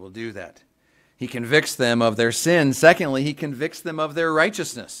 And he will do that. He convicts them of their sin. Secondly, he convicts them of their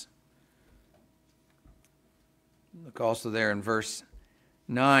righteousness. Look also there in verse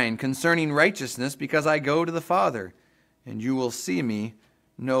 9. Concerning righteousness, because I go to the Father, and you will see me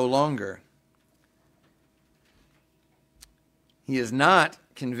no longer. He is not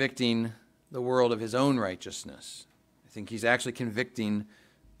convicting the world of his own righteousness. I think he's actually convicting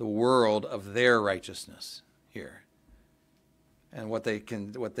the world of their righteousness here. And what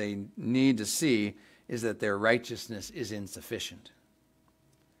they need to see is that their righteousness is insufficient.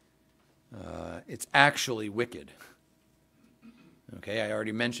 It's actually wicked. Okay, I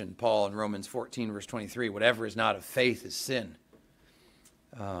already mentioned Paul in Romans 14, verse 23, whatever is not of faith is sin.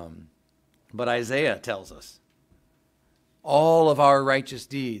 But Isaiah tells us, all of our righteous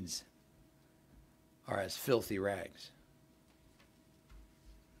deeds are as filthy rags.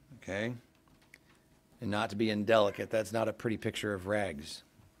 Okay? And not to be indelicate, that's not a pretty picture of rags.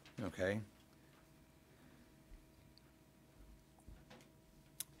 Okay?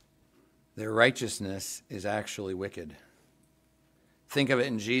 Their righteousness is actually wicked. Think of it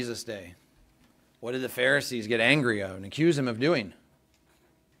in Jesus' day. What did the Pharisees get angry of and accuse him of doing?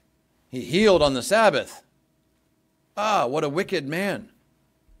 He healed on the Sabbath. Ah, what a wicked man.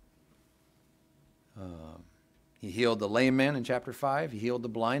 He healed the lame man in chapter 5. He healed the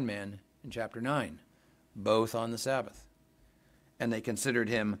blind man in chapter 9. Both on the Sabbath. And they considered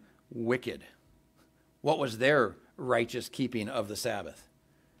him wicked. What was their righteous keeping of the Sabbath?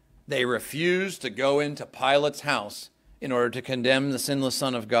 They refused to go into Pilate's house in order to condemn the sinless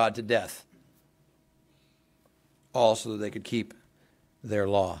Son of God to death. All so that they could keep their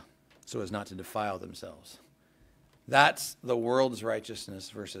law, so as not to defile themselves. That's the world's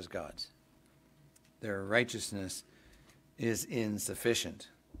righteousness versus God's. Their righteousness is insufficient.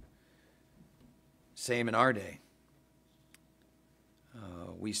 Same in our day.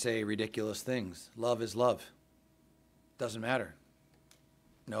 We say ridiculous things. Love is love. Doesn't matter.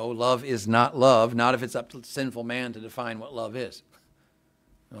 No, love is not love, not if it's up to sinful man to define what love is.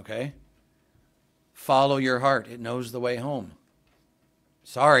 Okay? Follow your heart. It knows the way home.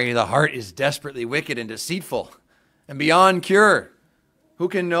 Sorry, the heart is desperately wicked and deceitful and beyond cure. Who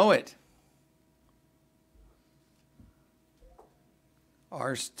can know it?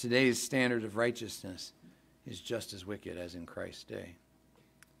 Today's standard of righteousness is just as wicked as in Christ's day.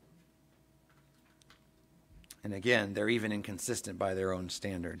 And again, they're even inconsistent by their own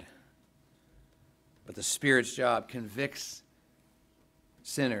standard. But the Spirit's job convicts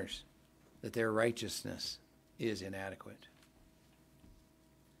sinners that their righteousness is inadequate.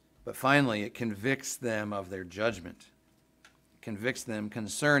 But finally, it convicts them of their judgment. It convicts them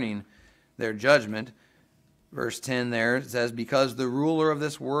concerning their judgment. Verse 10 there, it says, because the ruler of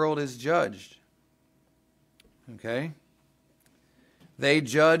this world is judged. Okay? They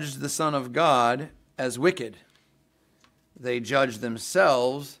judged the Son of God as wicked. They judged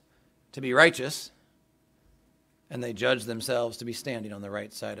themselves to be righteous, and they judged themselves to be standing on the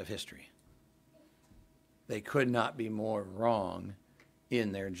right side of history. They could not be more wrong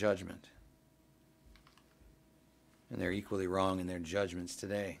in their judgment. And they're equally wrong in their judgments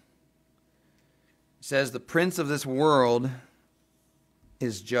today. It says, the prince of this world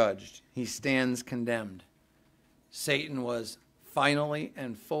is judged. He stands condemned. Satan was finally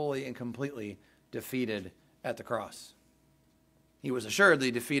and fully and completely defeated at the cross. He was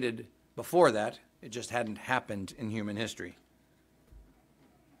assuredly defeated before that. It just hadn't happened in human history.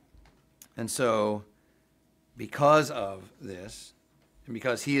 And so, because of this, and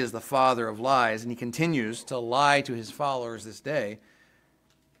because he is the father of lies, and he continues to lie to his followers this day,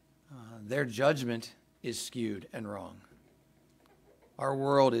 their judgment is skewed and wrong. Our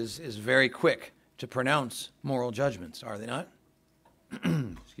world is very quick to pronounce moral judgments, are they not?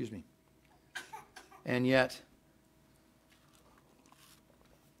 Excuse me. And yet,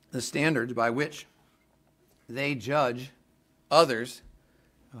 the standards by which they judge others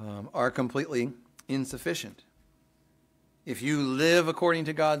are completely insufficient. If you live according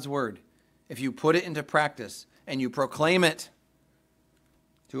to God's word, if you put it into practice and you proclaim it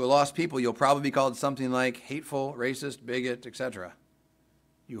to a lost people, you'll probably be called something like hateful, racist, bigot, etc.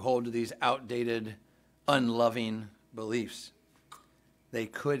 You hold to these outdated, unloving beliefs. They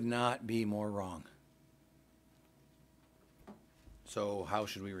could not be more wrong. So how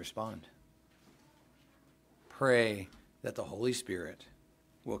should we respond? Pray that the Holy Spirit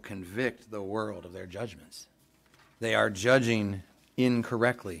will convict the world of their judgments. They are judging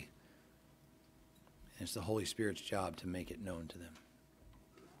incorrectly. And it's the Holy Spirit's job to make it known to them.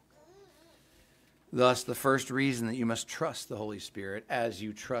 Thus, the first reason that you must trust the Holy Spirit as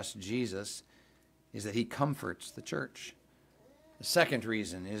you trust Jesus is that he comforts the church. The second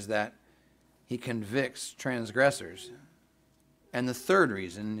reason is that he convicts transgressors. And the third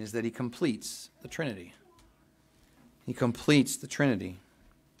reason is that he completes the Trinity. He completes the Trinity.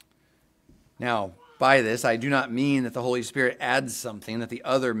 Now, by this, I do not mean that the Holy Spirit adds something that the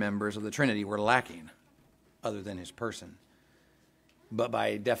other members of the Trinity were lacking, other than his person. But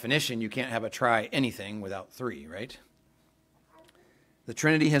by definition, you can't have a try anything without three, right? The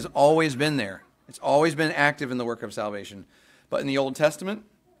Trinity has always been there. It's always been active in the work of salvation. But in the Old Testament,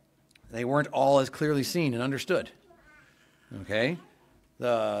 they weren't all as clearly seen and understood. Okay?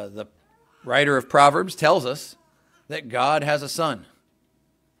 The writer of Proverbs tells us that God has a son,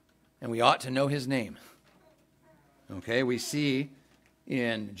 and we ought to know his name. Okay, we see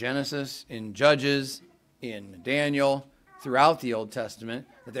in Genesis, in Judges, in Daniel, throughout the Old Testament,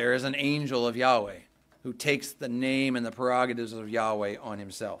 that there is an angel of Yahweh who takes the name and the prerogatives of Yahweh on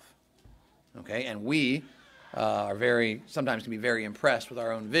himself. Okay, and we are sometimes can be very impressed with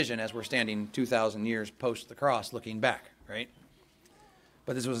our own vision as we're standing 2,000 years post the cross looking back, right?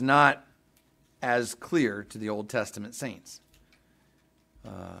 But this was not as clear to the Old Testament saints.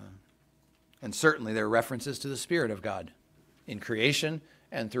 And certainly there are references to the Spirit of God in creation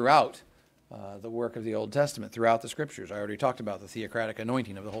and throughout the work of the Old Testament, throughout the Scriptures. I already talked about the theocratic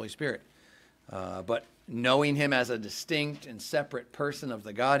anointing of the Holy Spirit. But knowing him as a distinct and separate person of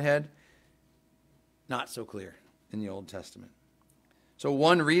the Godhead, not so clear in the Old Testament. So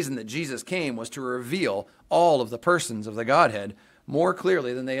one reason that Jesus came was to reveal all of the persons of the Godhead more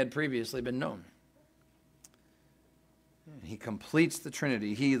clearly than they had previously been known. He completes the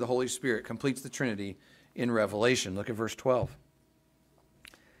Trinity. He, the Holy Spirit, completes the Trinity in Revelation. Look at verse 12.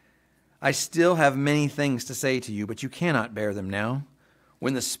 I still have many things to say to you, but you cannot bear them now.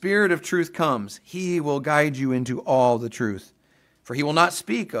 When the Spirit of truth comes, he will guide you into all the truth. For he will not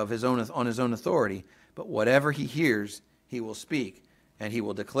speak on his own authority, but whatever he hears, he will speak, and he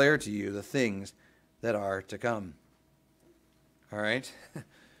will declare to you the things that are to come. All right?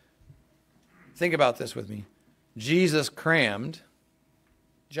 Think about this with me. Jesus crammed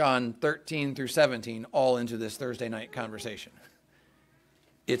John 13 through 17 all into this Thursday night conversation.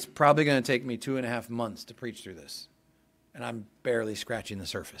 It's probably going to take me 2.5 months to preach through this, and I'm barely scratching the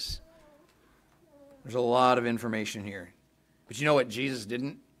surface. There's a lot of information here. But you know what Jesus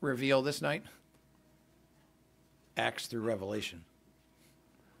didn't reveal this night? Acts through Revelation.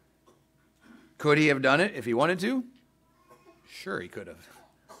 Could he have done it if he wanted to? Sure, he could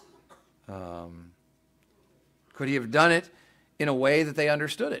have. Could he have done it in a way that they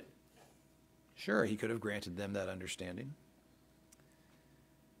understood it? Sure, he could have granted them that understanding.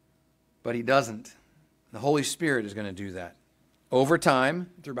 But he doesn't. The Holy Spirit is going to do that. Over time,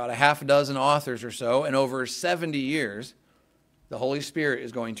 through about 6 authors or so, and over 70 years, the Holy Spirit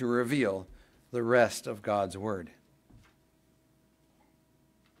is going to reveal the rest of God's Word.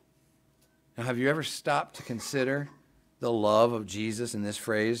 Now, have you ever stopped to consider the love of Jesus in this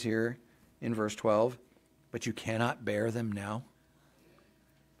phrase here in verse 12? But you cannot bear them now.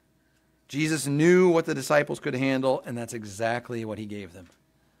 Jesus knew what the disciples could handle, and that's exactly what he gave them.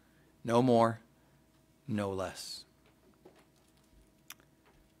 No more, no less.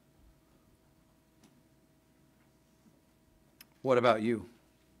 What about you?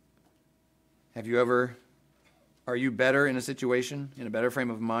 Are you better in a situation, in a better frame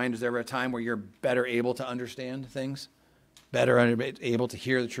of mind? Is there ever a time where you're better able to understand things? Better able to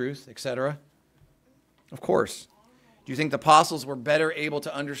hear the truth, etc.? Of course. Do you think the apostles were better able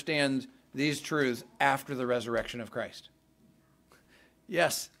to understand these truths after the resurrection of Christ?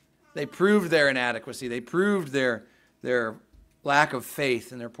 Yes. They proved their inadequacy. They proved their lack of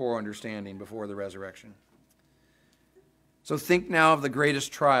faith and their poor understanding before the resurrection. So think now of the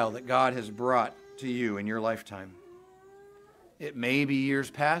greatest trial that God has brought to you in your lifetime. It may be years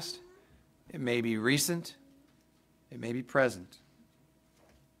past. It may be recent. It may be present.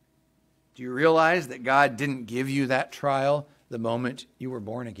 Do you realize that God didn't give you that trial the moment you were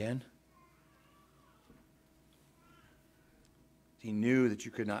born again? He knew that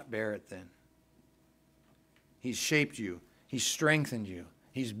you could not bear it then. He's shaped you. He's strengthened you.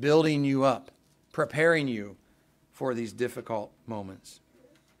 He's building you up, preparing you for these difficult moments.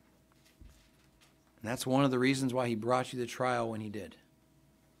 And that's one of the reasons why he brought you the trial when he did.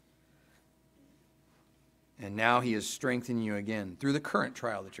 And now he is strengthening you again through the current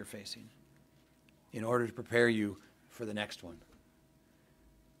trial that you're facing in order to prepare you for the next one.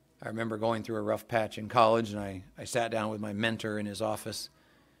 I remember going through a rough patch in college, and I sat down with my mentor in his office,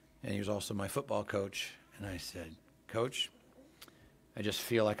 and he was also my football coach. And I said, Coach, I just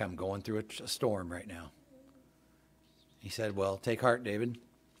feel like I'm going through a storm right now. He said, well, take heart, David.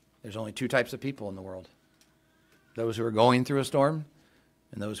 There's only 2 types of people in the world. Those who are going through a storm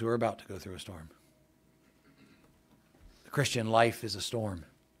and those who are about to go through a storm. The Christian life is a storm.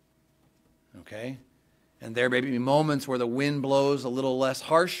 Okay? And there may be moments where the wind blows a little less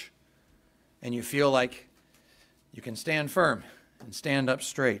harsh and you feel like you can stand firm and stand up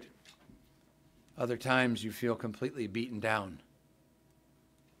straight. Other times you feel completely beaten down.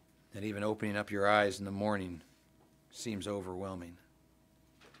 And even opening up your eyes in the morning seems overwhelming.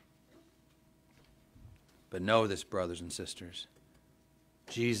 But know this, brothers and sisters.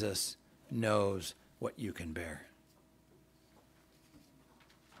 Jesus knows what you can bear.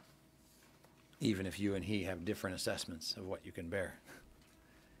 even if you and he have different assessments of what you can bear.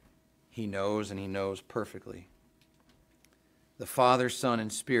 He knows, and he knows perfectly. The Father, Son,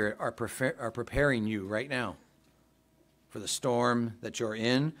 and Spirit are preparing you right now for the storm that you're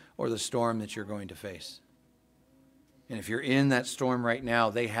in or the storm that you're going to face. And if you're in that storm right now,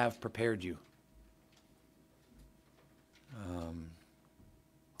 they have prepared you.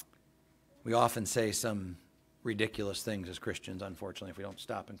 We often say some ridiculous things as Christians, unfortunately, if we don't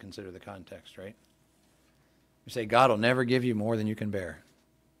stop and consider the context, right? We say, God will never give you more than you can bear.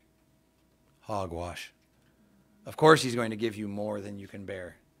 Hogwash. Of course he's going to give you more than you can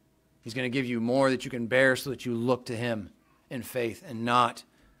bear. He's going to give you more that you can bear so that you look to him in faith and not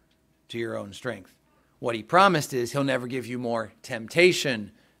to your own strength. What he promised is he'll never give you more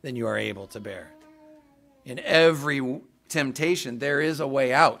temptation than you are able to bear. In every temptation, there is a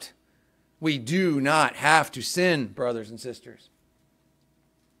way out. We do not have to sin, brothers and sisters.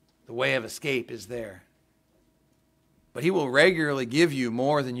 The way of escape is there. But he will regularly give you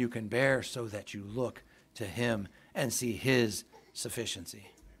more than you can bear so that you look to him and see his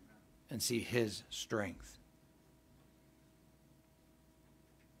sufficiency and see his strength.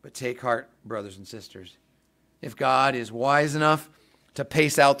 But take heart, brothers and sisters. If God is wise enough to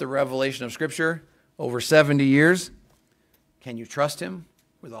pace out the revelation of Scripture over 70 years, can you trust him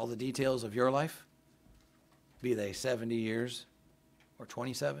with all the details of your life? Be they 70 years or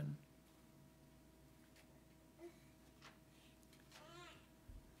 27?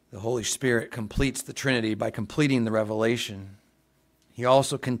 The Holy Spirit completes the Trinity by completing the revelation. He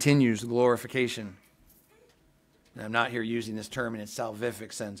also continues the glorification. And I'm not here using this term in its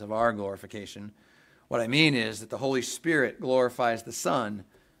salvific sense of our glorification. What I mean is that the Holy Spirit glorifies the Son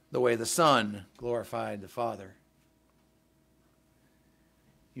the way the Son glorified the Father.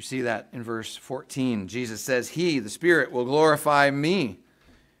 You see that in verse 14. Jesus says, He, the Spirit, will glorify me,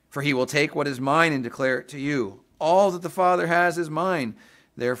 for he will take what is mine and declare it to you. All that the Father has is mine.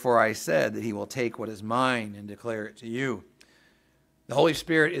 Therefore I said that he will take what is mine and declare it to you. The Holy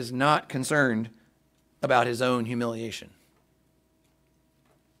Spirit is not concerned about his own humiliation.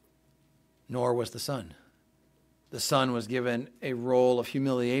 Nor was the Son. The Son was given a role of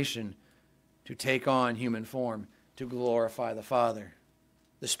humiliation to take on human form, to glorify the Father.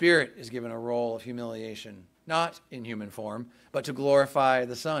 The Spirit is given a role of humiliation, not in human form, but to glorify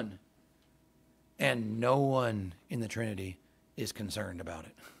the Son. And no one in the Trinity is concerned about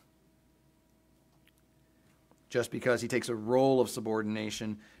it. Just because he takes a role of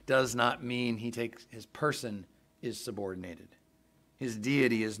subordination does not mean his person is subordinated. His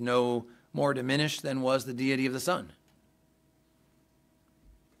deity is no more diminished than was the deity of the Son.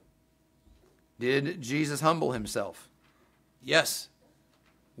 Did Jesus humble himself? Yes.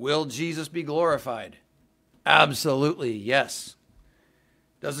 Will Jesus be glorified? Absolutely, yes.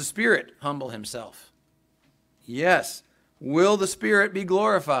 Does the Spirit humble himself? Yes. Will the Spirit be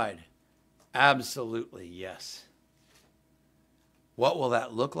glorified? Absolutely, yes. What will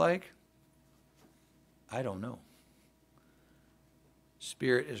that look like? I don't know.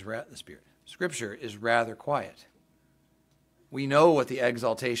 Scripture is rather quiet. We know what the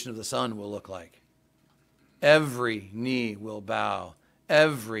exaltation of the Son will look like. Every knee will bow.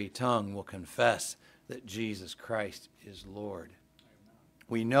 Every tongue will confess that Jesus Christ is Lord.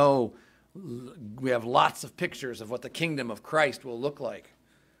 We know, we have lots of pictures of what the kingdom of Christ will look like.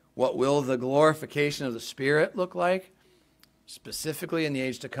 What will the glorification of the Spirit look like? Specifically in the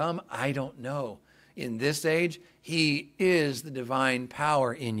age to come, I don't know. In this age, he is the divine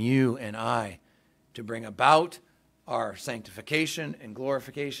power in you and I to bring about our sanctification and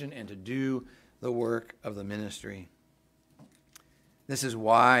glorification and to do the work of the ministry. This is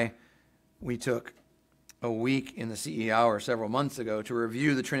why we took a week in the CE Hour several months ago to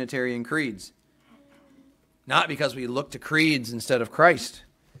review the Trinitarian creeds. Not because we look to creeds instead of Christ.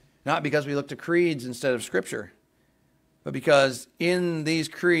 Not because we look to creeds instead of Scripture. But because in these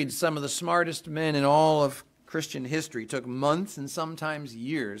creeds, some of the smartest men in all of Christian history took months and sometimes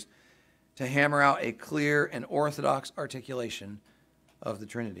years to hammer out a clear and orthodox articulation of the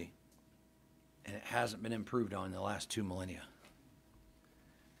Trinity. And it hasn't been improved on in the last 2 millennia.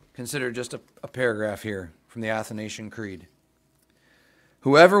 Consider just a paragraph here from the Athanasian Creed.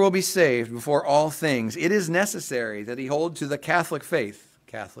 Whoever will be saved before all things, it is necessary that he hold to the Catholic faith,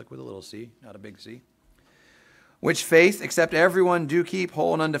 Catholic with a little c, not a big C, which faith, except everyone do keep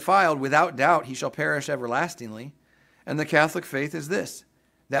whole and undefiled, without doubt he shall perish everlastingly. And the Catholic faith is this,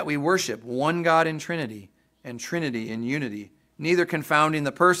 that we worship one God in Trinity, and Trinity in unity, neither confounding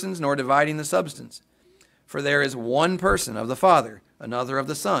the persons nor dividing the substance. For there is one person of the Father, another of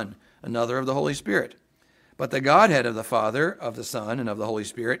the Son, another of the Holy Spirit. But the Godhead of the Father, of the Son, and of the Holy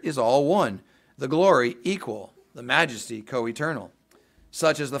Spirit is all one, the glory equal, the majesty co-eternal.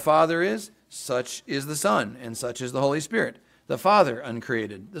 Such as the Father is, such is the Son, and such is the Holy Spirit. The Father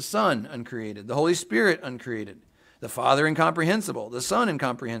uncreated, the Son uncreated, the Holy Spirit uncreated. The Father incomprehensible, the Son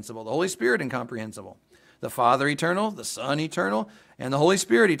incomprehensible, the Holy Spirit incomprehensible. The Father eternal, the Son eternal, and the Holy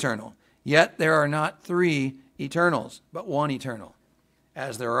Spirit eternal. Yet there are not three eternals, but one eternal,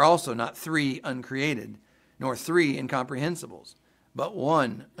 as there are also not three uncreated, nor three incomprehensibles, but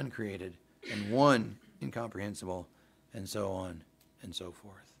one uncreated, and one incomprehensible, and so on and so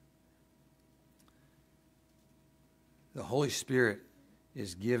forth. The Holy Spirit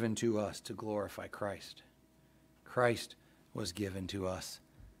is given to us to glorify Christ. Christ was given to us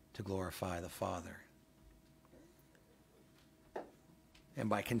to glorify the Father. And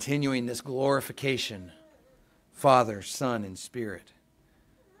by continuing this glorification, Father, Son, and Spirit,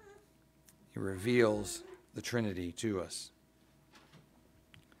 He reveals the Trinity to us.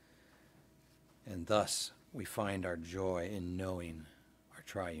 And thus we find our joy in knowing our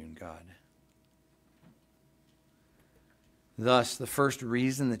triune God. Thus, the first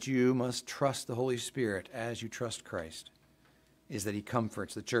reason that you must trust the Holy Spirit as you trust Christ is that He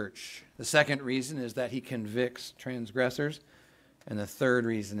comforts the church. The second reason is that He convicts transgressors. And the third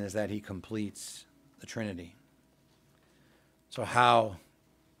reason is that He completes the Trinity. So how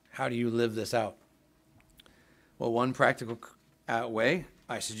do you live this out? Well, one practical way,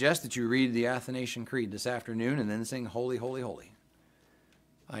 I suggest that you read the Athanasian Creed this afternoon and then sing Holy, Holy, Holy.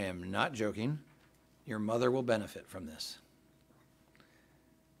 I am not joking. Your mother will benefit from this.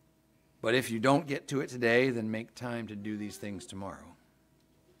 But if you don't get to it today, then make time to do these things tomorrow.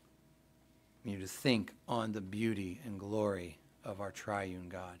 You need to think on the beauty and glory of our triune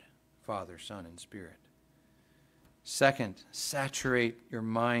God, Father, Son, and Spirit. Second, saturate your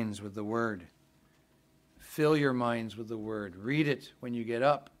minds with the Word. Fill your minds with the Word. Read it when you get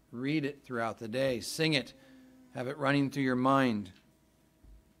up. Read it throughout the day. Sing it. Have it running through your mind.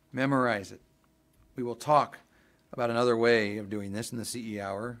 Memorize it. We will talk about another way of doing this in the CE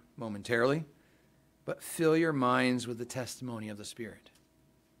hour momentarily, but fill your minds with the testimony of the Spirit.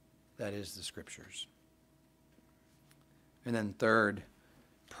 That is the Scriptures. And then third,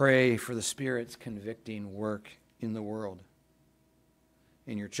 pray for the Spirit's convicting work in the world,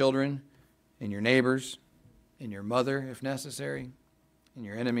 in your children, in your neighbors, in your mother, if necessary, in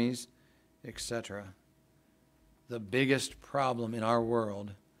your enemies, etc. The biggest problem in our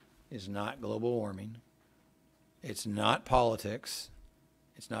world is not global warming. It's not politics.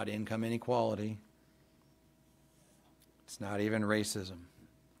 It's not income inequality. It's not even racism.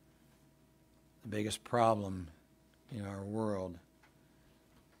 The biggest problem in our world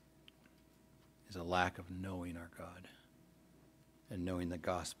is a lack of knowing our God and knowing the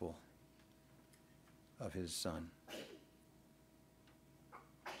gospel of His Son.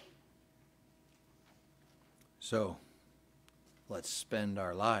 So, let's spend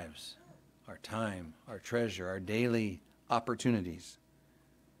our lives, our time, our treasure, our daily opportunities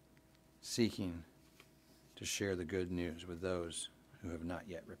seeking to share the good news with those who have not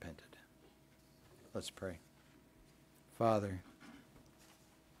yet repented. Let's pray. Father,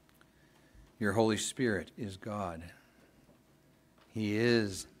 your Holy Spirit is God. He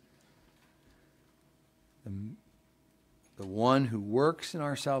is the one who works in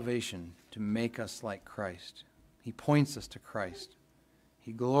our salvation to make us like Christ. He points us to Christ.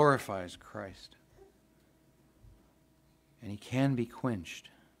 He glorifies Christ. And He can be quenched.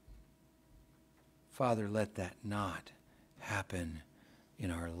 Father, let that not happen in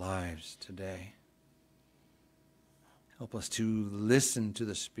our lives today. Help us to listen to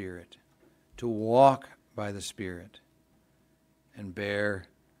the Spirit, to walk by the Spirit, and bear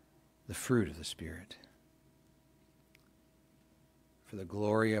the fruit of the Spirit. For the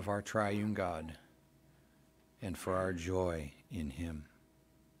glory of our triune God and for our joy in Him.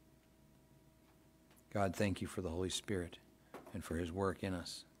 God, thank you for the Holy Spirit and for His work in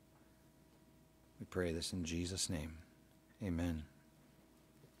us. We pray this in Jesus' name. Amen.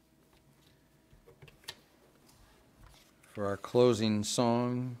 For our closing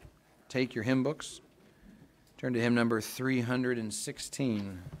song, take your hymn books. Turn to hymn number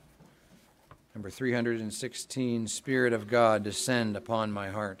 316. Number 316, Spirit of God, descend upon my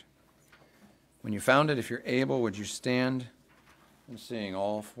heart. When you found it, if you're able, would you stand and sing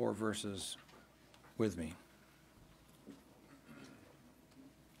all 4 verses with me?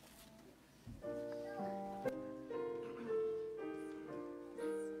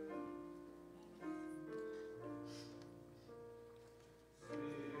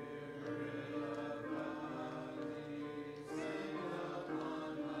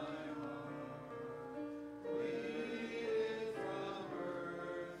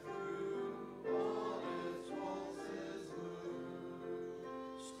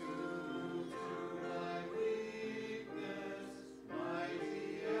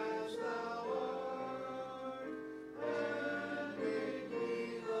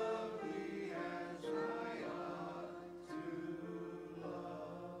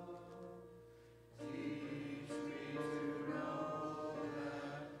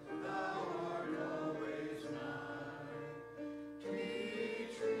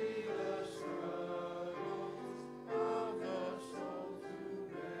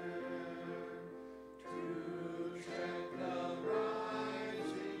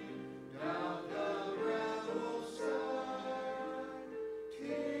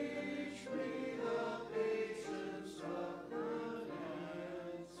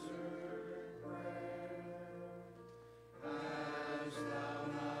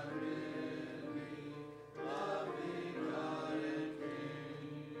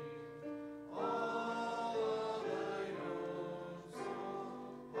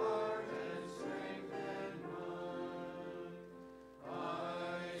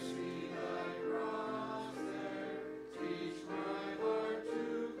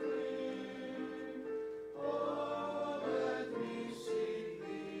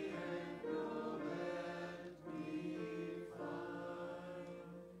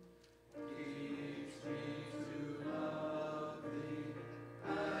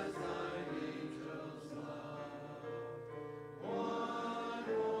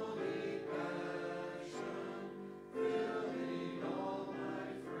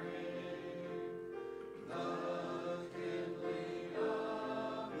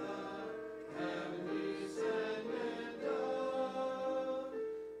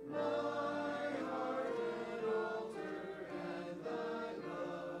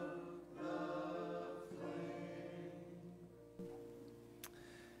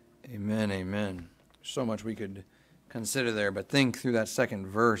 Amen, amen. So much we could consider there, but think through that second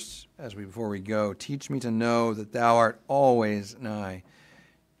verse before we go. Teach me to know that thou art always nigh.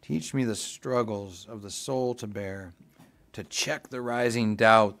 Teach me the struggles of the soul to bear, to check the rising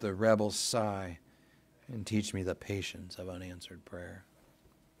doubt, the rebel's sigh, and teach me the patience of unanswered prayer.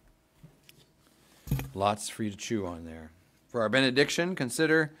 Lots for you to chew on there. For our benediction,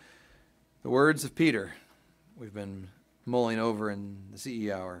 consider the words of Peter. We've been mulling over in the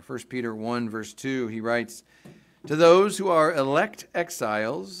CE hour. 1 Peter 1, verse 2, he writes, to those who are elect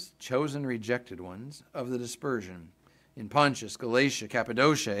exiles, chosen rejected ones, of the dispersion, in Pontus, Galatia,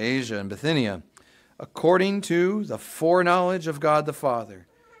 Cappadocia, Asia, and Bithynia, according to the foreknowledge of God the Father,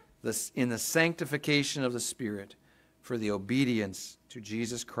 in the sanctification of the Spirit, for the obedience to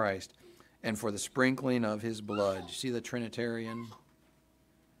Jesus Christ, and for the sprinkling of his blood. You see the Trinitarian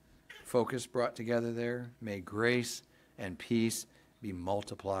focus brought together there? May grace and peace be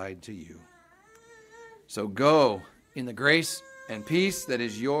multiplied to you. So go in the grace and peace that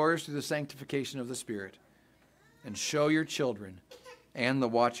is yours through the sanctification of the Spirit, and show your children and the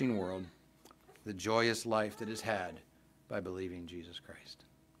watching world the joyous life that is had by believing Jesus Christ.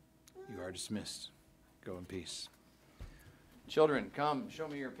 You are dismissed. Go in peace. Children, come, show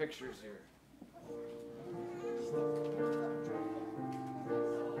me your pictures here.